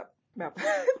ส่วงแบบ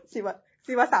สิ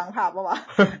ว่าสังภาพบ่วะ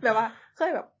แบบว่าเค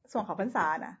ยแบบส่วงเข้าพรรษา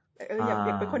นะอยาก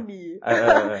เป็นคนดี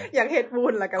อยากเฮ็ดบุ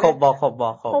ญแล้วก็ครบบ่คร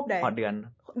บเ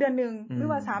ดือนนึงหรือ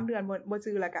ว่า3เดือนบ่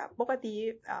จือแล้วก็ปกติ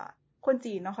คน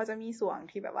จีนเนาะเขาจะมีส่วง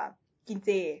ที่แบบว่า กินเจ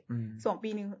ส่วนปี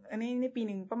นึงอันนี้ในปี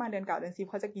นึงประมาณเดือน9เดือน10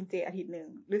เขาจะกินเจอาทิตย์นึง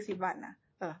หรือ10วันนะ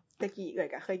ตะกี้เอ่ย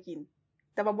ก็เคยกิน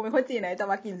แต่ว่าบ่เป็นคนจีนนะแต่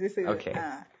ว่ากินซื่อๆ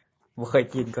บ่เคย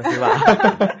กินก็สิว่า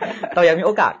เรายังมีโ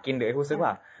อกาสกินเลยรู้สึกว่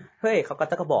าเฮ้ยเขา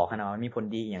ก็บอกหั่นน่ะว่ามีผล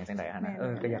ดีอย่างจังได๋หั่นน่ะ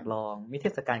ก็อยากลองมีเท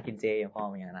ศกาลกินเจอย่างพอ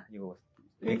อย่างนั้นนะอยู่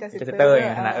เตอร์อย่า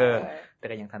งนั้นนะแต่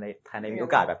ก็ยังทันได้มีโอ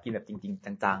กาสแบบกินแบบจริง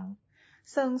ๆจัง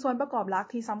ๆซึ่งส่วนประกอบหลัก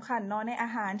ที่สำคัญเนาะในอา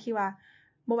หารที่ว่า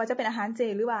บ่ว่าจะเป็นอาหารเจ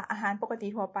หรือว่าอาหารปกติ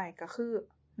ทั่วไปก็คือ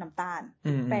น้ำตาล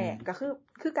แป้งก็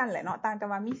คือกันแหละเนาะต่างแต่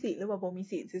ว่ามีสีหรือว่าบ่มี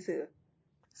สีซื่อ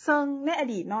ๆซึ่งในอ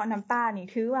ดีตเนาะน้ำตาลนี่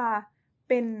ถือว่า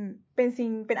เป็นสิ่ง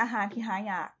เป็นอาหารที่หา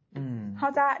ยากเฮา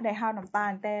จะได้หาน้ำตา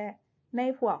ลแต่ใน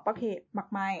พวกประเภทหมัก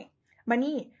ไม้มา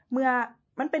นี่เมื่อ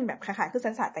มันเป็นแบบคล้ายๆคือ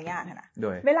สัญชาตญาณน่ะ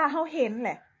เวลาเฮาเห็นแห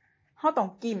ละเฮาต้อง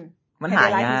กินมันหา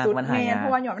ยากมันหายากเพรา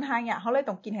ะว่ามันหายากเฮาเลย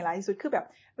ต้องกินให้หลายที่สุดคือแบบ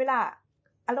เวลา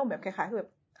อารมณ์แบบคล้ายๆคือแบบ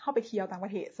เฮาไปเที่ยวต่างปร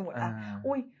ะเทศสมมุติ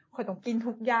อุ้ยข่อยต้องกิน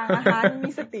ทุกอย่างอาหารมี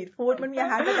สตรีทฟู้ดมันมีอา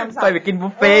หารประจำชาติไปกินบุ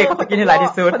ฟเฟ่ต์ก็กินให้หลาย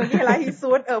ที่สุดกินให้หลายที่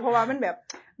สุดเพราะว่ามันแบบ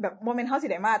บ่แม่นเฮาสิ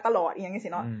ได้มาตลอดอีหยังจัง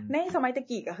ซี่เนาะในสมัยตะ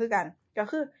กี้ก็คือกันก็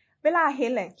คือเวลาเห็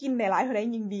นแหละกินได้หลายเท่าใด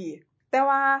ยิ่งดีแต่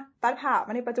ว่าตัดภาพม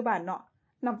าในปัจจุบันเนาะ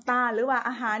น้ำตาลหรือว่า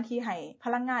อาหารที่ให้พ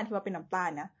ลังงานที่ว่าเป็นน้ำตาล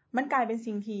นะมันกลายเป็น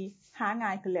สิ่งที่หาง่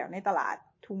ายขึ้นแล้วในตลาด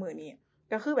ทุกมื้อนี้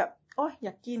ก็คือแบบโอ๊ยอย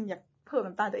ากกินอยากเพิ่ม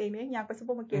น้ำตาลตัวเองเนี่ยอยากไปซุปเป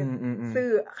อร์มาร์เก็ตซื้อ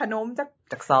ขนม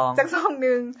จากซอง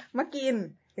นึงมากิน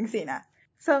จังซี่น่ะ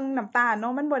ซึ่งน้ำตาลเนา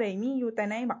ะมันบ่ได้มีอยู่แต่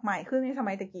ในหมักใหม่คือในส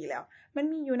มัยตะกี้แล้วมัน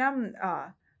มีอยู่น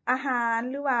ำอาหาร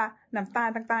หรือว่าน้ำตาล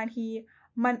ต่างๆที่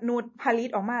มนุษย์ผลิต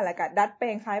ออกมาแล้วก็ดัดแปล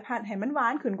งสายพันธุ์ให้มันหวา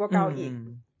นขึ้นกว่าเก่าอีก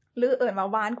หรือเอิ้นว่า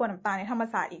หวานกว่าน้ำตาลในธรรม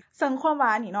ชาติอีกซึ่งความหว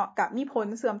านนี่เนาะก็มีผล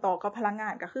เสื่อมต่อกับพลังงา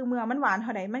นก็คือเมื่อมันหวานเท่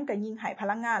าใดมันก็ยิ่งให้พ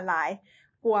ลังงานหลาย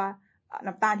กว่า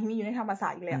น้ำตาลที่มีอยู่ในธรรมชา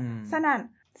ติอยู่แล้วฉะนั้น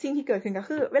สิ่งที่เกิดขึ้นก็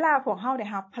คือเวลาพวกเฮาได้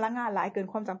รับพลังงานหลายเกิน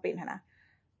ความจำเป็นหั่นนะ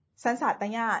สัญชาต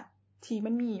ญาณที่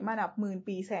มันมีมานับหมื่น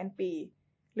ปีแสนปี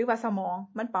หรือว่าสมอง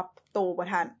มันปรับโตบ่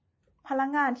ทันพลั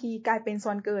งงานที่กลายเป็นส่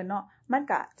วนเกินเนาะมัน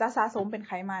ก็จะสะสมเป็นไ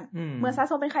ขมันเมื่อสะ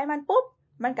สมเป็นไขมันปุ๊บ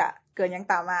มันก็เกิดหยัง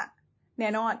ตามมาแน่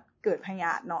นอนเกิดพย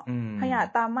าธิเนาะพยาธิ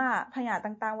ตามมาพยาธิ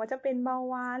ต่างๆว่าจะเป็นเบา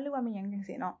หวานหรือว่ามีหยังจัง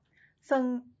ซี่เนาะซึ่ง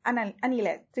อันนี้แห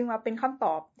ละจึงว่าเป็นคำต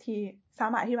อบที่สา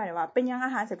มารถอธิบายได้ว่าเป็นหยังอ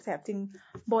าหารแซ่บๆจึง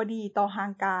บ่ดีต่อร่า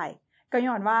งกายก็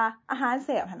ย้อนว่าอาหารแ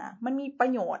ซ่บหั่นน่ะมันมีประ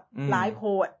โยชน์หลายโพ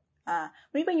ด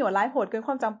มีประโยชน์หลายโพดเกินค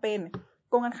วามจำเป็น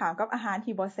ตรงกันข้ามกับอาหาร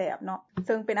ที่บ่แซ่บเนาะ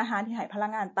ซึ่งเป็นอาหารที่ให้พลั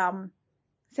งงานต่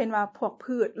ำเช่นว่าพวก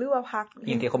พืชหรือว่าผัก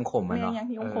กินที่ขมๆเนาะแม่นอย่าง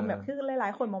ที่ขมๆแบบคือหลา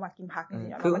ยๆคนบ่มักกินผักจังซี่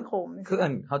เนาะมันขมคือ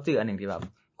เขาจื้ออันนึงที่แบบ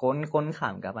คนข้า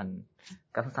มกับ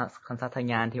สัญชาต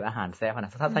ญาณที่อาหารแซ่บน่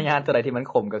ะสัญชาตญาณตัวใดที่มัน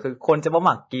ขมก็คือคนจะบ่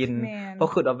มักกินเพราะ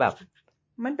คือว่าแบบ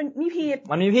มันเป็นมีพิษ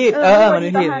มันมีพิษมัน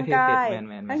มีพิษแ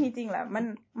ม่นๆทั้งที่จริงแหละ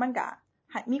มันก็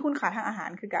มีคุณค่าทางอาหาร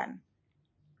คือกัน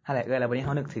นั่นแหละแล้ววันนี้เฮ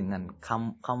านึกถึงกัน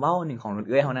คำเว้านึงของรุ่น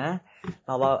เฮานะเ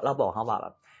ราบอกเฮาว่าแบ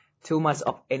บ too much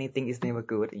of anything is never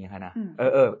good อีหยังนะ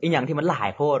อีหยังที่มันหลาย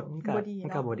โพดมันก็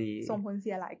บ่ดีส่งผลเ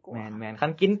สียหลายกว่าแม่นคั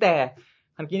นกินแต่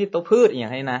ตัวพืชอีหยั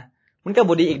งให้นะมันก็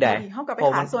บ่ดีอีกได้เฮาก็ไป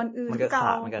ขาดส่วนอื่นมันก็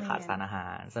ขาดสารอาหา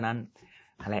รฉะนั้น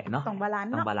นั่นแหละเนาะต้องบาล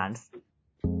านซ์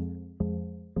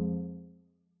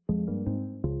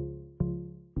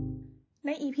ใน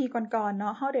EP ก่อนๆเนา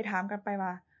ะเฮาได้ถามกันไปว่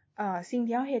าสิ่ง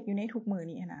ที่เฮาเฮ็ดอยู่ในทุกมื้อ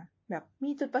นี้นะแบบ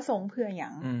มีจุดประสงค์เพื่อหยั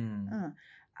ง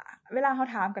เวลาเฮา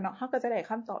ถามกันเนาะเฮาก็จะได้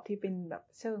คำตอบที่เป็นแบบ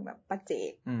เชิงแบบปัจเจ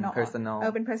กเนาะ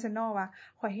เป็น personal ว่า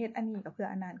ข้อยเฮ็ดอันนี้ก็เพื่อ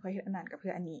อันนั้นข้อยเฮ็ดอันนั้นก็เพื่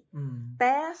ออันนี้แ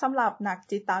ต่สำหรับนัก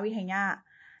จิตวิทยา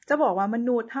จะบอกว่าม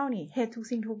นุษย์เฮานี่เฮ็ดทุก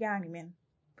สิ่งทุกอย่างนี่แม่น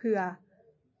เพื่อ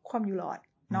ความอยู่รอด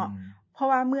เนาะเพราะ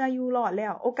ว่าเมื่ออยู่รอดแล้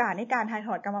วโอกาสในการถ่ายท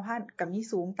อดกรรมพันธุ์ก็มี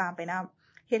สูงตามไปน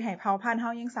ำเฮ็ดให้เผ่าพันธุ์เฮา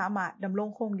ยังสามารถดำรง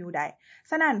คงอยู่ได้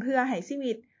ฉะนั้นเพื่อให้ชี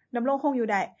วิตดำรงคงอยู่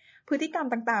ได้พฤติกรรม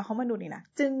ต่างๆของมนุษย์นี่นะ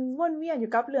จึงวนเวียนอ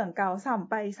ยู่กับเรื่องเก่าซ้ำ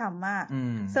ไปซ้ำมา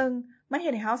ซึ่งมันเฮ็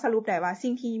ดให้เฮาสรุปได้ว่าสิ่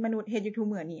งที่มนุษย์เฮ็ดอยู่ทุก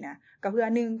มื้อนี้นะก็เพื่อ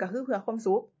1ก็คือเพื่อความ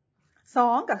สุข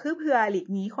2ก็คือเพื่อหลีก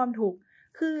หนีความทุกข์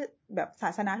คือแบบศา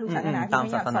สนาทุกศาสนาที่พย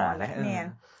ายามสอนแม่น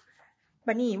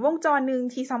บัดนี้วงจรนึง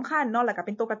ที่สำคัญเนาะแล้วก็เ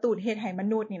ป็นตัวการ์ตูนเฮ็ดให้ม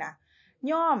นุษย์นี่นะ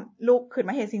ยอมลุกขึ้น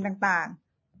มาเฮ็ดสิ่งต่าง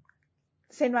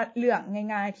ๆเช่นว่าเรื่อง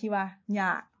ง่ายๆที่ว่าย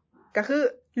ากก็คือ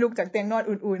ลุกจากเตียงนอน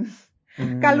อุ่น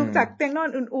ๆการลุกจากเตียงนอน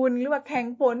อุ่นๆหรือว่าแข่ง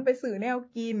ฝนไปซื้อแนว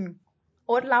กิน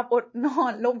อดหลับอดนอ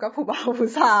นร่วมกับผู้บ่าวผู้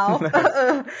สาว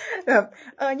แบบ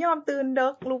ยอมตื่นดึ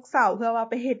กลุกเช้าเพื่อว่า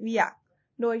ไปเฮ็ดเวียก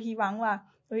โดยที่หวังว่า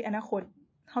อนาคต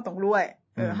เฮาต้องรวย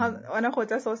เฮาอนาคต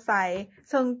จะสดใส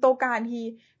ซึ่งตัวการที่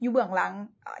อยู่เบื้องหลัง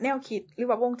แนวคิดหรือ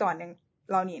ว่าวงจรอย่าง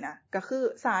เหล่านี้นะก็คือ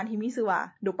สารที่มีชื่อว่า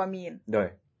โดปามีนโดย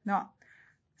เนาะ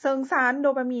ซึ่งสารโด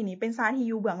ปามีนนี่เป็นสารที่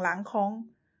อยู่เบื้องหลังของ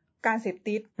การเสพ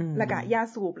ติดแล้วก็ยา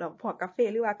สูบแล้วพวกกาแฟ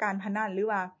หรือว่าการพนันหรือ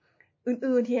ว่า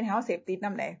อื่นๆที่เฮ็ดให้เฮาเสพติดน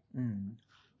ำได้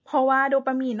เพราะว่าโดป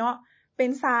ามีนเนาะเ เ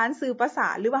ป็นสารสื่อประสา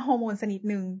ทหรือว่าฮอร์โมนชนิด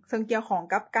หนึ่งซึ่งเกี่ยวข้อง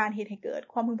กับการเฮ็ดให้เกิด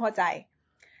ความพึงพอใจ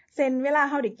เช่นเวลา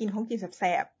เฮาได้กินของกินแ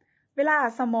ซ่บๆเวลา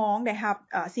สมองได้รับ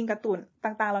สิ่งกระตุ้นต่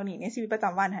างๆเหล่านี้ในชีวิตประจ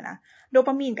ำวันหั่นนะโดป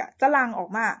ามีนก็จะหลั่งออก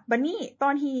มาบัดนี้ตอ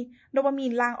นที่โดปามี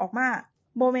นหลั่งออกมา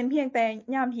บ่แม่นเพียงแต่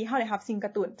ยามที่เฮาได้รับสิ่งกร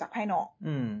ะตุ้นจากภายนอก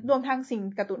รวมทั้งสิ่ง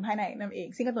กระตุ้นภายในนั่นเอง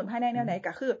สิ่งกระตุ้นภายในแนวใด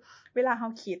ก็คือเวลาเฮา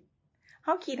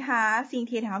คิดหาสิ่ง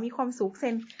ที่ให้เฮามีความสุขเ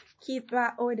ช่นคิดว่า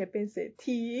โอ้ยเดี๋ยวเป็นเศรษ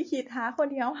ฐีคิดหาคน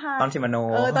ที่เฮาหาตอนที่มโน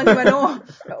ตอนที่มโน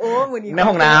โอ้มื้อนี้ใน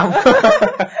ห้องน้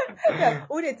ำแบบ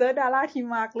อุ๊ยเดี๋ยวเจอดาราที่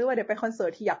มักหรือว่าเดี๋ยวไปคอนเสิร์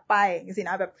ตที่อยากไปจังซี่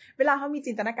นะแบบเวลาเฮามี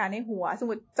จินตนาการในหัวสม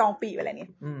มุติจองปีไว้แล้วนี่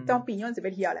จองปีย้อนสิไป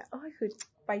เที่ยวแหละโอ้ยคือ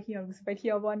ไปเที่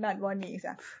ยวบ่นั่นบ่นี่ซ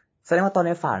ะแสดงว่าตอนใ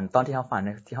นฝันตอนที่เฮาฝัน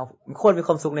ที่เฮาควรมีค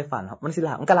วามสุขในฝันมันสิ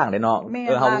ล่ะมันก็หลั่งได้เนาะ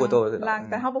เฮาบ่ฮู้ตัวหลั่ง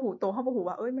แต่เฮาบ่ฮู้ตัวเฮาบ่ฮู้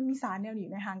ว่าเอ้ยมันมีสารแนวนี้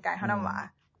ในร่างกายเฮานำว่า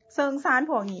ซึ่งสาร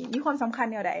พวกนี้มีความสำคัญ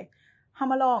แนวใดเฮา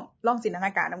มาลองจินตน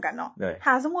าการนำกันเนาะถ้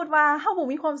าสมมุติว่าเฮาบ่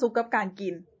มีความสุขกับการกิ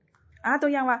นตั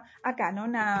วอย่างว่าอากาศ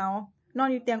หนาวๆนอน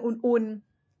อยู่เตียงอุ่น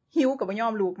ๆหิวก็บ่ยอ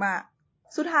มลุกมา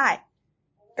สุดท้าย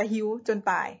ก็หิวจน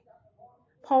ตาย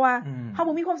เพราะว่าเฮา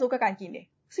บ่มีความสุขกับการกินเด้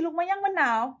สิลุกมายังมันหน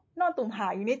าวนอนตุ่มผ้า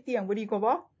อยู่ในเตียงบ่ดีกว่า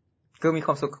บ่คือมีค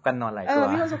วามสุขกับการนอนหลายกว่า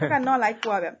มีความสุขกับการนอนหลายก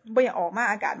ว่าแบบบ่อยากออกมา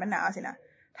อากาศมันหนาวสินะ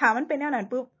ถ้ามันเป็นแนวนั้น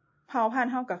ปึ๊บเผ่าพัน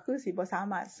ธุ์เฮาก็คือสิบ่สา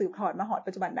มารถสืบทอดมาฮอด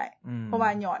ปัจจุบันได้เพราะว่า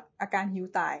ย้อนอาการหิว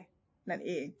ตายนั่นเ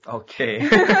องโอเค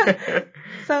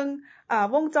ซึ่ง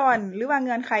วงจรหรือว่าเ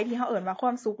งื่อนไขที่เฮาเอิ้นว่าคว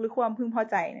ามสุขหรือความพึงพอ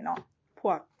ใจเนี่ยเนาะพ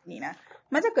วกนี้นะ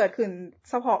มันจะเกิดขึ้น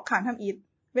เฉพาะข้างทำอิฐ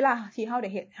เวลาที่เฮาได้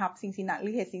เฮ็ดรับสิ่งๆนั้นหรื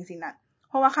อเฮ็ดสิ่งๆนั้น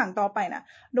เพราะว่าข้างต่อไปน่ะ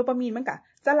โดปามีนมันก็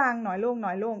จะหลั่งน้อย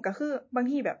ลงก็คือบาง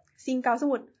ทีแบบสิ่งเก่าสม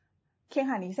มุติเคียง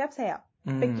หานี้แซ่บ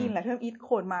ๆไปกินแล้วเทิมอิฐโค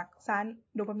ตรมากสาร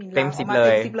โดปามีนหลั่งออกมาเ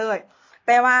ต็ม10เลยแ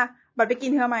ต่ว่าบัดไปกิน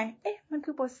เทื่อใหม่เอ๊ะมัน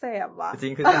คือบ่แซ่บว่ะจริ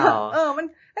งคือเก่ามัน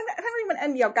ทั้งนี้มันอั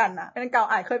นเดียวกันน่ะเป็นเก่า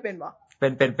อ้ายเคยเป็นบ่เป็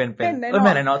นแ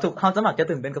ม่นเนาะทุกเฮาจะมักจะ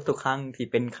ตื่นเต้นกับทุกครั้งที่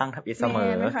เป็นครั้งทับอิฐเสม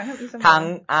อทั้ง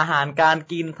อาหารการ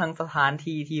กินทั้งสถาน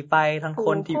ที่ที่ไปทั้งค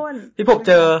นที่พบ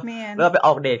เจอแล้วไปอ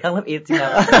อกเดทครั้งทับอิฐจริงแล้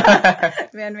ว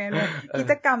แม่นกิ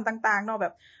จกรรมต่างๆเนาะแบ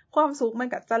บความสุขมัน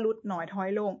ก็จะลดน้อยถอย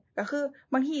ลงก็คือ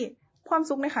บางทีความ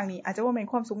สุขในครั้งนี้อาจจะบ่แม่น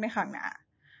ความสุขในครั้งหน้า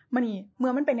มันนี่เมื่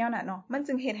อมันเป็นแนวนั้นเนาะมัน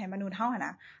จึงเฮ็ดให้มนุษย์เฮาหั่นน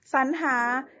ะสรรหา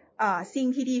สิ่ง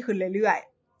ที่ดีขึ้นเรื่อย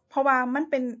ๆเพราะว่ามัน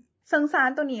เป็นซึ่งสาร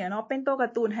ตัวนี้เนาะเป็นตัวกา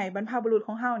ร์ตูนให้บรรพบุรุษข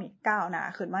องเฮานี่ก้าวหน้า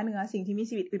ขึ้นมาเหนือสิ่งที่มี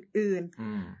ชีวิตอื่น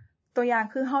ๆตัวอย่าง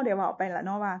คือเฮาได้เว้าไปแล้วเ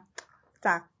นาะว่าจ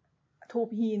ากทุบ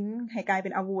หินให้กลายเป็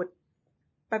นอาวุธ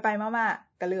ไปๆมา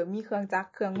ๆก็เริ่มมีเครื่องจักร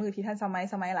เครื่องมือที่ทันส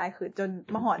มัยหลายขึ้นจน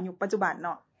มาฮอดยุคปัจจุบันเน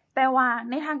าะแต่ว่า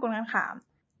ในทางตรงกันข้าม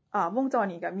วงจร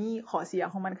นี้ก็มีข้อเสีย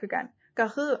ของมันคือกันก็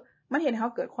คือมันเห็นเฮา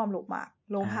เกิดความโลภมาก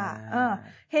โลภะ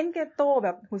เห็นแก่โตแบ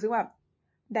บรู้สึกว่า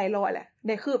ได้ร้อยแหละไ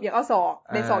ด้คืบอยากเอาศอก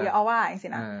ได้ศอกอยากเอาว่าจัง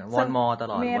ซี่นะวอนมอต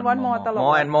ลอดวอนมอตลอด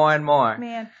more and more แ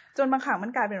ม่นจนบางครั้งมั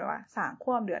นกลายเป็นแบบว่าสร้างค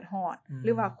วามเดือดร้อนห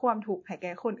รือว่าความทุกข์ให้แ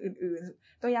ก่คนอื่น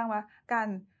ๆตัวอย่างว่าการ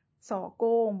ส่อโก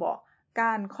งบ่ก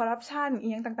ารคอร์รัปชันอี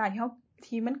หยังต่างๆ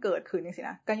ที่มันเกิดขึ้นจังซี่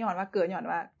นะก็ย้อนว่า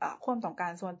ความต้องกา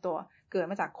รส่วนตัวเกิด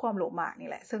มาจากความโลภมากนี่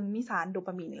แหละซึ่งมีสารโดป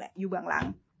ามีนนี่แหละอยู่เบื้องหลัง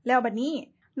แล้วบัดนี้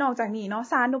นอกจากนี้เนาะ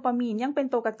สารโดปามีนยังเป็น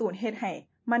ตัวการ์ตูนเฮ็ดให้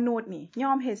มนุษย์นี่ย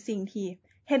อมเฮ็ดสิ่งที่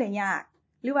เฮ็ดได้ยาก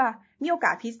หรือว่ามีโอก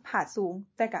าสผิดพลาดสูง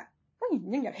แต่ก็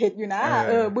ยังอยากเฮ็ดอยู่นะ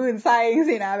บืนใส่จัง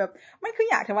ซี่นะแบบมันคือ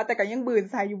อยากแต่ว่าแต่ก็ยังบืน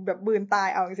ใส่อยู่แบบบืนตาย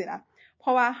เอาจังซี่นะเพรา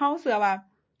ะว่าเฮาเชื่อว่า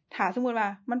ถ้าสมมุติว่า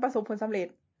มันประสบผลสำเร็จ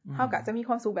เฮาก็จะมีค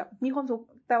วามสุขแบบมีความสุข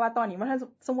แต่ว่าตอนนี้บ่ทัน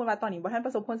สมมุติว่าตอนนี้บ่ทันป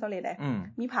ระสบผลสำเร็จได้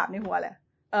มีภาพในหัวแหละ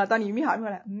ตอนนี้มีภาพในหั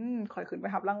วแหละข่อยขึ้นไป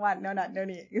รับรางวัลแนวนั้นแนว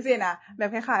นี้จังซี่นะแบบ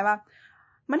คล้ายๆว่า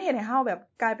มันเฮ็ดให้เฮาแบบ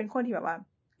กลายเป็นคนที่แบบว่า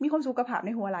มีความสุขกับภาพใน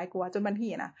หัวหลายกว่าจนบางที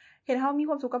นะเฮ็ดให้เฮามี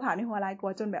ความสุขกับภาพในหัวหลายกว่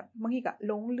าจนแบบบางทีก็ห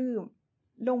ลงลืม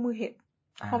ลงมือเฮ็ด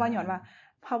เพราะว่าย้อนว่า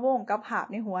พะวงกับภาพ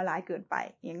ในหัวหลายเกินไป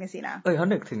อย่างจังซี่นะเขา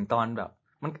นึกถึงตอนแบบ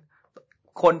มัน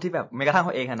คนที่แบบแม้กระทั่งเข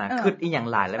าเองนะคิดอีหยัง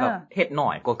หลายแล้วแบบเฮ็ดน้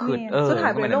อยกว่าคิดสุดท้า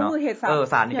ยเป็นลงมือเฮ็ดซะ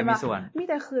สารนี่ก็มีส่วนมี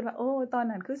แต่คิดว่าโอ้ตอน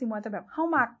นั้นคือสิมันจะแบบเฮา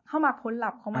มักผลลั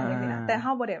พธ์ของมันจังซี่นะแต่เฮ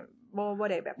าบ่ไ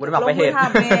ด้แบบลงมือท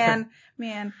ำแ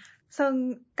ม่นซึ่ง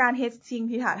การเฮ็ดสิ่ง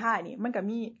ที่ท้าทายนี่มันก็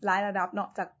มีหลายระดับเนาะ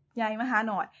จากใหญ่มาหา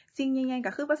น้อยสิ่งใหญ่ๆ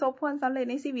ก็คือประสบผลสำเร็จ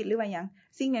ในชีวิตหรือว่าหยัง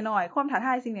สิ่งน้อยๆความท้าท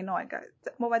ายสิ่งน้อยๆก็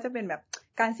บ่ว่าจะเป็นแบบ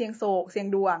การเสี่ยงโชคเสี่ยง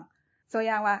ดวงตัวอ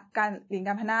ย่างว่าการเล่นก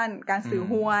ารพนันการซื้อ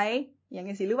หวยอย่าง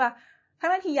จังซี่หรือว่าทั้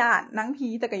งที่ญาติหนังผี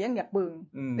แต่ก็ยังอยากเบิ่ง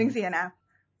จังซี่นะ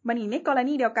บัดนี้ในกร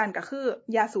ณีเดียวกันก็คือ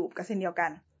ยาสูบก็เช่นเดียวกั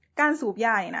นการสูบย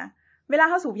านี่นะเวลา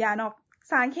เฮาสูบยาเนาะ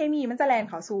สารเคมีมันจะแล่น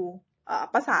เข้าสู่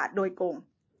ประสาทโดยตรง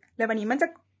แล้วบัดนี้มันจะ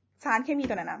สารเคมี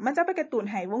ตัวนั้นน่ะมันจะไปกระตุ้น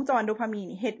ให้วงจรโดพามีน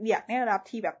นี่เฮ็ดเวียกในระดับ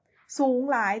ที่แบบสูง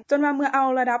หลายจนว่าเมื่อเอา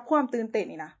ระดับความตื่นเต้น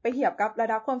นี่นะไปเทียบกับระ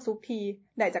ดับความสุขที่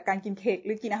ได้จากการกินเค้กห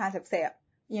รือกินอาหารแซ่บ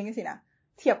ๆอย่างจังซี่นะ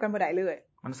เทียบกันบ่ได้เลย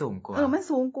มันสูงกว่ามัน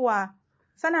สูงกว่า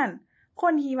ฉะนั้นค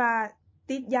นที่ว่าต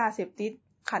ติดยาเสพติด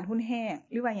ขันหุ้นแห้ง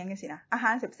หรือว่าอย่างงี้สินะอาหา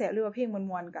รแซ่บๆหรือว่าเพลงม่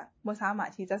วนๆก็บ่สามาร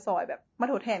ถที่จะซอยแบบมา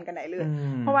ทดแทนกันได้เลย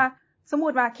เพราะว่าสมมุ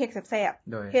ติว่าเค้กแซ่บ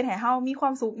ๆเฮ็ดให้เฮามีควา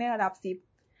มสุขในระดับ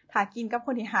10ถ้ากินกับค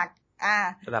นที่ฮัก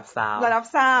ระดับ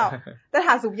20แต่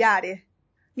ถ้าสูบยาเด้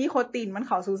นิโคตินมันเ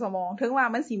ข้าสู่สมองถึงว่า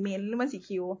มันสิเหม็นหรือมันสิ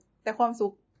คิวแต่ความสุ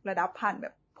ขระดับพันแบ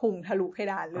บพุ่งทะลุเพ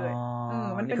ดานเลย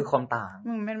มันคือความต่าง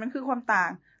มันคือความต่าง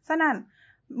ฉะนั้น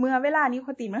เมื่อเวลานิโค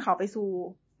ตินมันเข้าไปสู่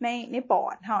ในปอ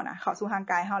ดเฮานะเข้าสู่ร่าง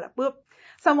กายเฮาแล้วปึ๊บ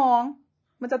สมอง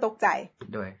มันจะตกใจ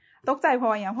ตกใจเพราะ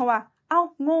หยังเพราะว่าเอ้า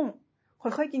งงข่อ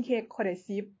ยเคยกินเค้กข่อยได้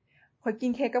10ข่อยกิ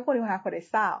นเค้กกับคนที่หาข่อยได้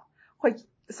20ข่อย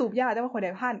สูบยาแต่ว่าข่อยไ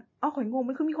ด้1,000เอ้าข่อยงง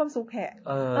มันคือมีความสุขแท้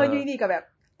อยู่ดีๆก็แบบ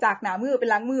จากหน้ามือเป็น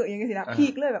หลังมืออย่างงี้สินะพี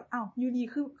คเลยแบบอ้าวอยู่ดี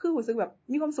คือรู้สึกแบบ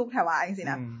มีความสุขแท้ว่าจังซี่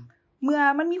นะเมื่อ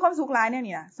มันมีความสุขหลายเนี่ย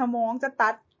นี่นะสมองจะตั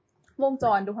ดวงจ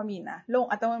รโดพามีนนะลง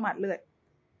อัตโนมัติเลย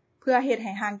เพื่อเฮ็ดใ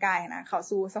ห้ร่างกายนะเข้า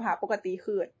สู่สภาพปกติ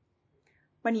ขึ้น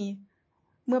วันนี้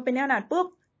เมื่อเป็นแนวนั้นปุ๊บ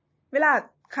เวลา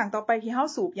ครั้งต่อไปที่เฮา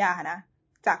สูบยานะ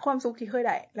จากความสุขที่เคยไ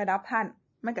ด้ระดับพัน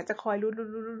มันก็จะคอยลด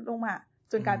ลงมา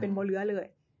จนกลายเป็นบ่เหลือเลย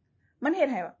มันเฮ็ด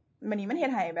ให้แบบวันนี้มันเฮ็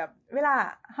ดให้แบบเวลา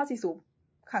เฮาสิสูบ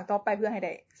ครั้งต่อไปเพื่อให้ไ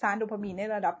ด้สารโดพามีนใน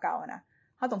ระดับเก่านะ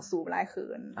เฮาต้องสูบหลายคื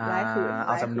นเ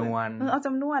อาจำนว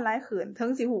นหลายคืนถึ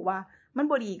งสิฮู้ว่ามัน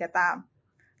บ่ดีก็ตาม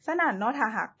ฉะนั้นเนาะถ้า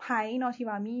หากไผเนาะที่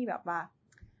ว่ามีแบบว่า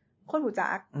คนรู้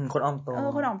จักคนอ้อมโต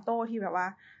คนอ้อมโตที่แบบว่า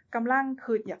กำลัง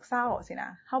คิดอยากเศร้าสินะ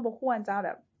เฮาบ่ควรจะแบ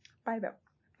บไป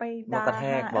ด่า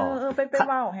ไป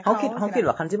เว้าให้เขาคิด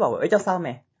ว่าคันสิบอกว่าเจ้าเศร้า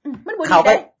มั้ยมันบ่ดีเ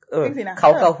ด้จังซี่นะเข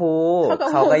าก็ฮู้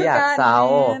เขาก็อยากเศร้า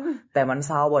แต่มันเ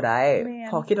ศร้าบ่ได้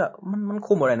พอคิดว่ามัน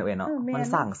คุมบ่ได้เนาะมัน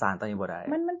สร้างสารตอนนี้บ่ได้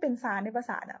มันเป็นสารในประ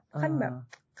สาทอ่ะคันแบบ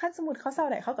คันสมมุติเขาเศร้า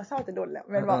ได้เขาก็เศร้าจะโดนแล้ว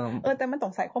แม่นบ่แต่มันต้อ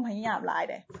งใส่ความพยายามหลาย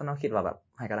เด้เพราะน้องคิดว่าแบบ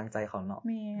ให้กำลังใจเขาเนาะแ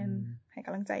ม่นให้ก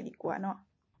ำลังใจดีกว่าเนาะ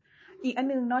อีกอัน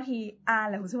นึงเนาะที่อ่าน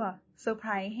แล้วรู้สึกว่าเซอร์ไพร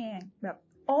ส์แฮงแบบ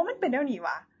โอ้มันเป็นแนวนี้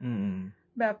ว่ะ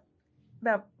แบบ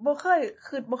บ่เ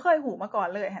คยหูมาก่อน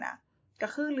เลยหั่นน่ะก็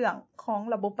คือเรื่องของ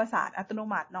ระบบประสาทอัตโน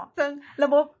มัติเนาะซึ่งระ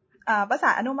บบประสา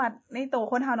ทอัตโนมัติในตัว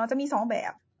คนเฮาเนาะจะมี2แบ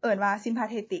บเอิ้นว่า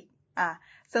sympathetic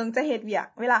ซึ่งจะเฮ็ดเวียก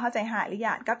เวลาเฮาใจหายหรือหย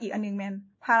าดกับอีกอันนึงแม่น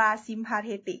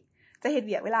parasympathetic จะเฮ็ดเ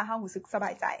วียกเวลาเฮารู้สึกสบ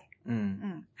ายใจ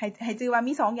ให้ชื่อว่า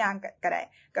มี2อย่างก็ได้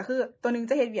ก็คือตัวนึง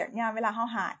จะเฮ็ดเวียกยามเวลาเฮา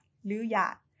หายหรือหยา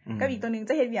ดกับอีกตัวนึง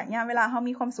จะเฮ็ดเวียกยามเวลาเฮา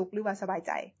มีความสุขหรือว่าสบายใ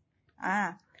จ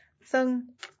ซึ่ง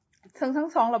ทั้ง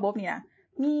2ระบบนี่นะ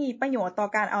มีประโยชน์ต่อ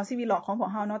การเอาชีวิตรอดของพว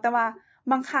กเฮาเนาะแต่ว่า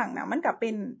บางครั้งน่ะมันก็เ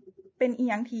ป็นอี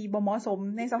หยังที่บ่เหมาะสม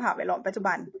ในสภาพแวดล้อมปัจจุ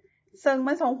บันซึ่ง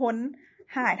มันส่งผล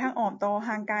หายทางอ้อมต่อ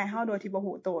ร่างกายเฮาโดยที่บ่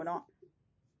ฮู้ตัวเนาะ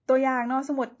ตัวอย่างเนาะส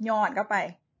มมุติย้อนกลับไป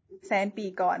แสนปี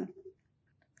ก่อน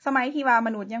สมัยที่ว่าม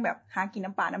นุษย์ยังแบบหากิน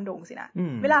น้ำป่าน้ำดงสินะ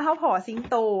เวลาเฮาพอสิง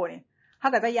โตนี่เฮา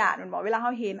ก็จะย้านมันบ่เวลาเฮ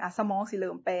าเห็นสมองสิเ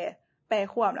ริ่มแปร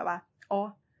ความแล้วว่าอ๋อ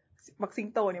บักสิง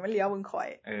โตนี่มันเลี้ยวเบิ่งข่อย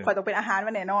ต้องเป็นอาหาร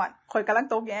มันแน่นอนข่อยกำลัง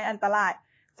ตกอยู่ในอันตราย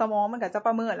สมองมันก็จะป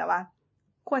ระเมินแล้วว่า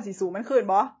ควรสิสู้มันคืน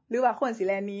บ่หรือว่าควรสิ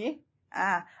แล่นหนี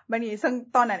บัดนี้ซึ่ง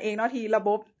ตอนนั้นเองเนาะที่ระบ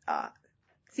บ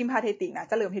sympathetic น่ะ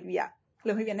จะเริ่มเฮ็ดเวียก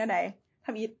แนวใดท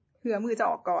ำอีเหือมือจะ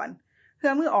ออกก่อนเหื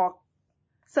อมือออก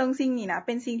ซึ่งสิ่งนี้นะเ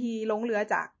ป็นสิ่งที่หลงเหลือ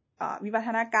จากวิวัฒ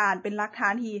นาการเป็นหลักฐา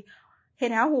นที่เฮ็ด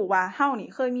ให้เฮาฮู้ว่าเฮานี่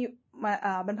เคยมี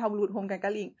บรรพบุรุษโฮมกันกะ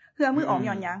ลิงเหือมือออก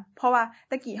ย้อนหยังเพราะว่า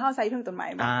ตะกี้เฮาใส่ถึงต้นไม้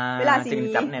บ่เวลาสิ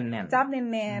จับแ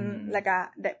น่นๆแล้วก็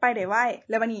ได้ไว้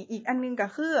แล้วบัดนี้อีกอันนึงก็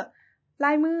คือล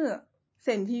ายมือเ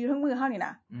ส้นที่อยู่ทั้งมือเฮานี่น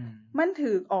ะมัน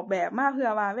ถูกออกแบบมาเพื่อ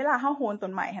ว่าเวลาเฮาโหนต้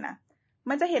นไม้หั่นน่ะ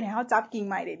มันจะเห็นให้เฮาจับกิ่ง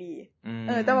ไม้ได้ดี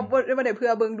แต่ว่าบ่ได้เพื่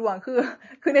อเบิ่งดวงคื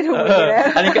อในถุงมือแหละ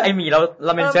อันนี้ก็ไอ้หมีเร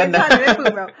าเมนชั่นนะได้ฝึ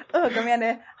กแบบก็แม่นเ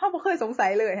ด้เฮาบ่เคยสงสั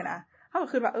ยเลยหั่นน่ะเฮาก็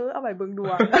คิดว่าเอาไว้เบิ่งด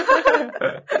วง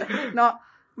เนาะ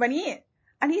บัดนี้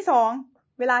อันที่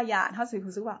2เวลาหยาดเฮาสิ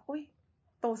รู้สึกว่าอุ๊ย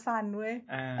โตสั่นเว้ย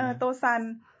โตสั่น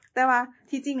แต่ว่า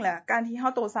ที่จริงแหละการที่เฮา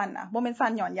โตสั่นน่ะบ่แม่นสั่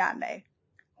นย้อนหยาดใด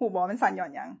ฮู้บ่มันสั่นย้อ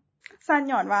นหยังสั่น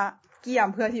ย้อนว่าเกี่ยม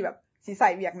เพื่อที่แบบสิใส่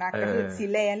เวียกนักก็คือสิ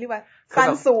แลนหรือว่าสั่น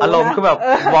สูงอารมณ์คือแบบ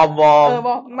วอร์มบ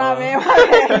อกมาแม่ว่าแ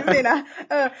รงจังซี่นะ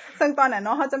ซึ่งตอนนั้นเน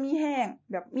าะเฮาจะมีแห้ง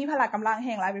แบบมีพละกำลังแ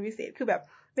ห้งหลายเป็นพิเศษคือแบบ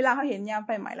เวลาเฮาเห็นยามไฟ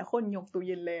ไหม้แล้วคนยกตู้เ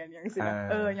ย็นแลนอย่างซี่นะ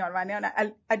ย้อนว่าแนวนั้น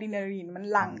อะดรีนาลีนมัน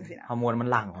หลั่งจังซี่นะฮอร์โมนมัน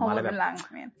หลั่งออกมาแล้วแบบ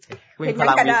แม่นเฮ็ดหยัง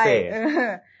ก็ได้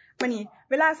บัดนี้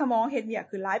เวลาสมองเฮ็ดเวียก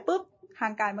ขึ้นหลายปึ๊บร่า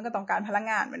งกายมันก็ต้องการพลัง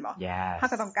งานแม่นบ่ถ้า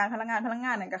ก็ต้องการพลังงาน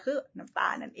นั่นก็คือน้ำตา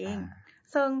ลนั่นเอง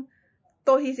ซึ่ง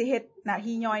ตัวที่สิเฮ็ดหน้า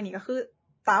ที่ย่อยนี่ก็คือ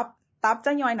ตับจ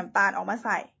ะย่อยน้ำตาลออกมาใ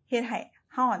ส่เฮ็ดให้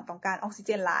เฮาต้องการออกซิเจ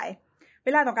นหลายเว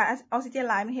ลาต้องการออกซิเจน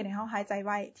หลายมันเฮ็ดให้เฮาหายใจไ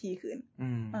วถี่ขึ้น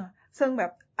ซึ่งแบ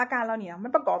บอาการเราเนี่ยมั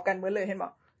นประกอบกันเบิดเลยเห็นบ่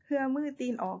เหือมือตี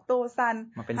นออกโตสั่น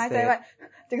หายใจไว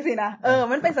จังซี่นะ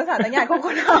มันเป็นสัญชาตญาณของค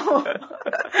นเฮา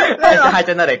หายใจ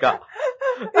นั่นได้ก็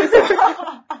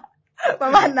ปร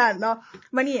ะมาณนั้นเนาะ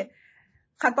มื้อนี้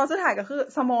ขั้นตอนสุดท้ายก็คือ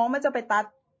สมองมันจะไปตัด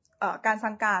การ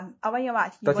สั่งการอวัยวะ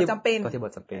ที่บ่จำเป็นตัวที่บ่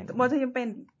จำเป็น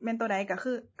แม่นตัวใดก็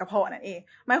คือกระเพาะนั่นเอง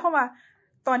หมายความว่า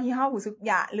ตอนที่เฮารู้สึก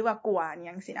อยากหรือว่ากลัวอิห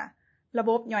ยังสินะระบ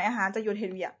บย่อยอาหารจะหยุดเฮ็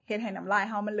ดเวียกเฮ็ดให้น้ำลาย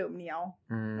เฮามันเริ่มเหนียว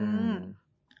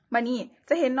บัดนี้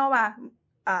จะเห็นเนาะว่า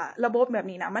ระบบแบบ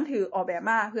นี้นะมันถือออกแบบ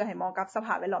มาเพื่อให้เหมาะกับสภ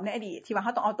าพแวดล้อมในอดีตที่ว่าเฮ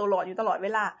าต้องเอาตัวรอดอยู่ตลอดเว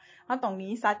ลาเฮาต้องหนี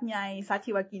สัตว์ใหญ่สัตว์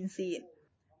ที่ว่ากินซีด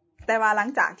แต่ว่าหลัง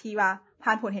จากที่ว่าผ่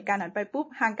านผลเหตุการณ์นั้นไปปุ๊บ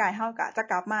ร่างกายเฮาก็จะ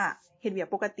กลับมาเฮ็ดเวียก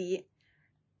ปกติ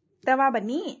แต่ว่าบัด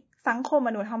นี้สังคมม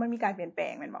นุษย์เฮามันมีการเปลี่ยนแปล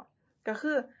งแม่นบ่ก็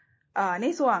คือใน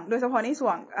ส่วนโดยเฉพาะในส่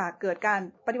วนเกิดการ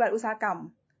ปฏิวัติอุตสาหกรรม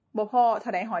บ่พอเท่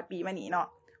าใด100 ปีมานี้เนาะ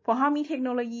พอเฮามีเทคโน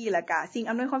โลยีแล้วก็สิ่ง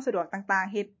อำนวยความสะดวกต่าง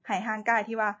ๆเฮ็ดให้ร่างกาย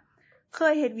ที่ว่าเค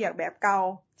ยเฮ็ดเวียกแบบเก่า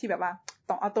ที่แบบว่า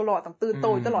ต้องเอาตัวรอดต้องตื่นโต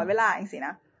อยู่ตลอดเวลาจังซี่น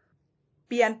ะเ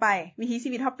ปลี่ยนไปวิถีชี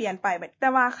วิตเฮาเปลี่ยนไปแต่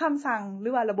ว่าคำสั่งหรื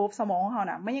อว่าระบบสมองเฮา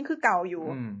น่ะมันยังคือเก่าอยู่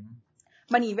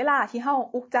บัดนี้เวลาที่เฮา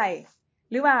อุกใจ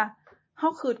หรือว่าเฮา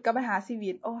คิดกับปัญหาชี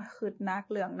วิตโอ้ยคิดหนัก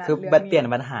เรื่องนั้นคือบัดเปลี่ยน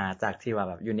ปัญหาจากที่ว่า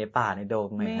แบบอยู่ในป่าในดง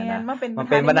นี่นะมันเป็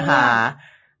นปัญห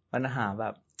าแบ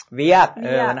บเวียก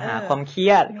ปัญหาความเครี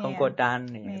ยดความกดดัน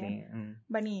อย่างนี้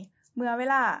บัดนี้เมื่อเว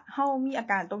ลาเฮามีอา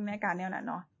การตรงในอาการแนวนั้น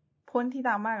เนาะผลที่ต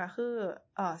ามมาก็คือ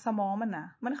สมองมันน่ะ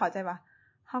มันเข้าใจว่า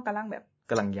เฮากำลัง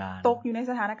ยานตกอยู่ใน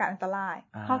สถานการณ์อันตราย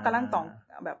เฮากำลังต้อง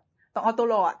แบบต้องเอาตัว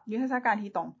รอดอยู่ในสถานการณ์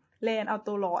ที่ต้องแล่นเอา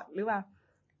ตัวรอดหรือว่า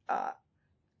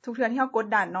ทุกเทื่อที่เฮากด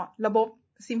ดันเนาะระบบ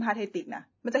ซิมพาเทติกน่ะ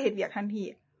มันจะเฮ็ดเวียกทันที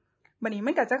บัดนี้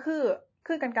มันก็จะ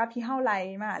คือกันกับที่เฮาไล่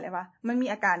มาเลยว่ามันมี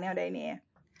อาการแนวใดแน่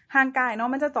ร่างกายเนาะ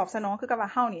มันจะตอบสนองคือกับว่า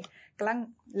เฮานี่กำลัง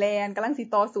แล่นกำลังสิ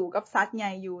ต่อสู้กับสัตว์ให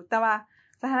ญ่อยู่แต่ว่า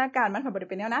สถานการณ์มันบ่ได้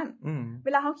เป็นแนวนั้นเว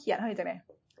ลาเฮาเครียดเฮาเฮ็ดจังได๋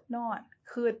นอน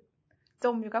คิดจ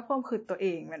มอยู่กับความคิดตัวเอ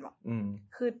งแม่นบ่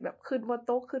คิดแบบคิดบ่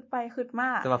ตกคิดไปคิดมา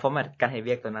แต่ว่าฟอร์แมตการเฮ็ดเ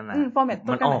วียกตัวนั้นน่ะ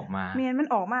มันออกมาแม่นมัน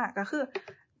ออกมาก็คือ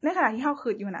ในขณะที่เฮา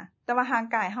คิดอยู่น่ะแต่ว่าร่าง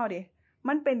กายเฮาเด้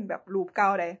มันเป็นแบบลูปเก่า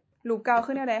ได้ลูปเก่า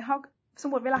คือแนวใดเฮาสม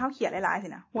มุติเวลาเฮาเครียดหลายๆสิ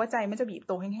นะหัวใจมันจะบีบโ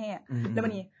ตแห้งๆแล้วบั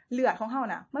ดนี้เลือดของเฮา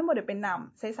น่ะมันบ่ได้เป็นน้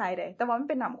ำใสๆได้แต่ว่ามัน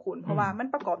เป็นน้ำขุ่นเพราะว่ามัน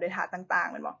ประกอบด้วยธาตุต่าง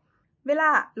ๆแม่นบ่เวลา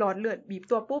หลอดเลือดบีบ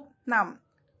ตัวปุ๊บ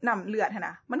น้ำเลือดหั่น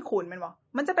น่ะมันขุ่นแม่นบ่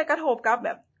มันจะไปกระทบกับแบ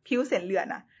บผิวเส้นเลือด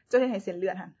น่ะจนเฮ็ดให้เส้นเลื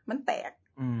อดหั่นมันแตก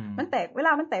เวล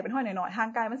ามันแตกเป็นห้อยน้อยๆร่า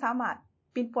งกายมันสามารถ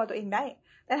ปีนป่ายตัวเองได้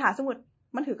แต่ถ้าสมมุติ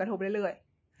มันถือกระทบเรื่อย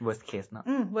ๆ worst case เนาะ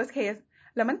worst case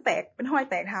แล้วมันแตกเป็นห้อย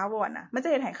แตกถาวรน่ะมันจะ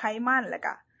เฮ็ดให้ไขมันแล้ว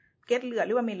ก็เกล็ดเลือดห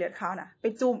รือว่าเม็ดเลือดขาวน่ะไป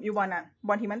จุ่มอยู่บ่นั้น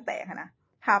บ่ที่มันแตกหั่นน่ะ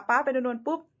ถ้าป้าไปโดนๆ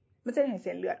ปุ๊บมันจะเฮ็ดให้เ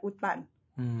ส้นเลือดอุดตัน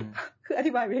คืออ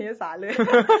ธิบายวิทยาศาสตร์เลย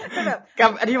แบบกั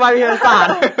บอธิบายวิทยาศาสตร์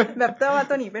แบบแต่ว่า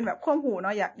ตัวนี้เป็นแบบความรู้เนา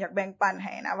ะอยากแบ่งปันใ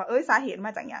ห้นะว่าสาเหตุม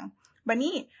าจากหยังบัด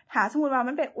นี้ถ้าสมมุติว่า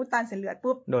มันเป็นอุดตันเส้นเลือด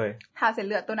ปุ๊บโดยถ้าเส้น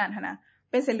เลือดตัวนั้นหั่นน่ะ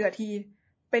เป็นเส้นเลือดที่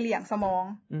ไปเลี้ยงสมอง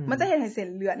มันจะเฮ็ดให้เส้น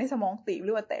เลือดในสมองตีบห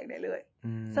รือว่าแตกได้เลย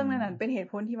ซึ่งนั่นเป็นเหตุ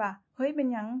ผลที่ว่าเฮ้ยเป็น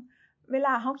หยังเวล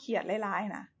าเฮาเครียดหลาย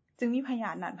ๆน่ะจึงมีพย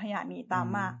าธินั้นพยาธินี้ตาม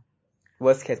มา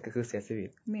worst case ก็คือเสียชีวิต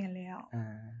แม่นแล้ว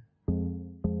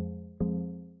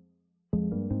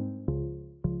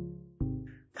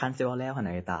คันสิว่าแล้วหั่น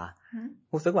น่ะไอ้ตา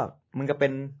รู้สึกว่ามันก็เป็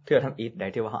นเทื่อทำอิฐได้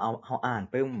ที่ว่าเฮาอ่าน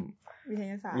ปึ้มวิท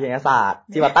ยาศาสตร์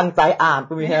ที่ว่าตั้งใจอ่าน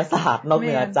ปึ้มวิทยาศาสตร์นอกเห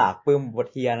นือจากปึ้มบท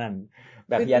เรียนนั่น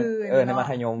แบบเรียนในมั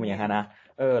ธยมอย่างนั้นนะ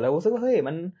แล้วรู้สึกว่าเฮ้ย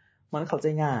มันเข้าใจ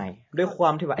ง่ายด้วยควา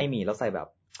มที่ว่าไอ้หมีเราใส่แบบ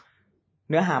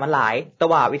เนื้อหามันหลายแต่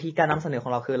ว่าวิธีการนำเสนอขอ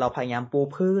งเราคือเราพยายามปู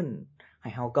พื้นให้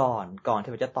เฮาก่อน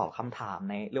ที่จะตอบคำถาม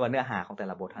ในหรือว่าเนื้อหาของแต่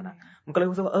ละบทนะมันก็เลย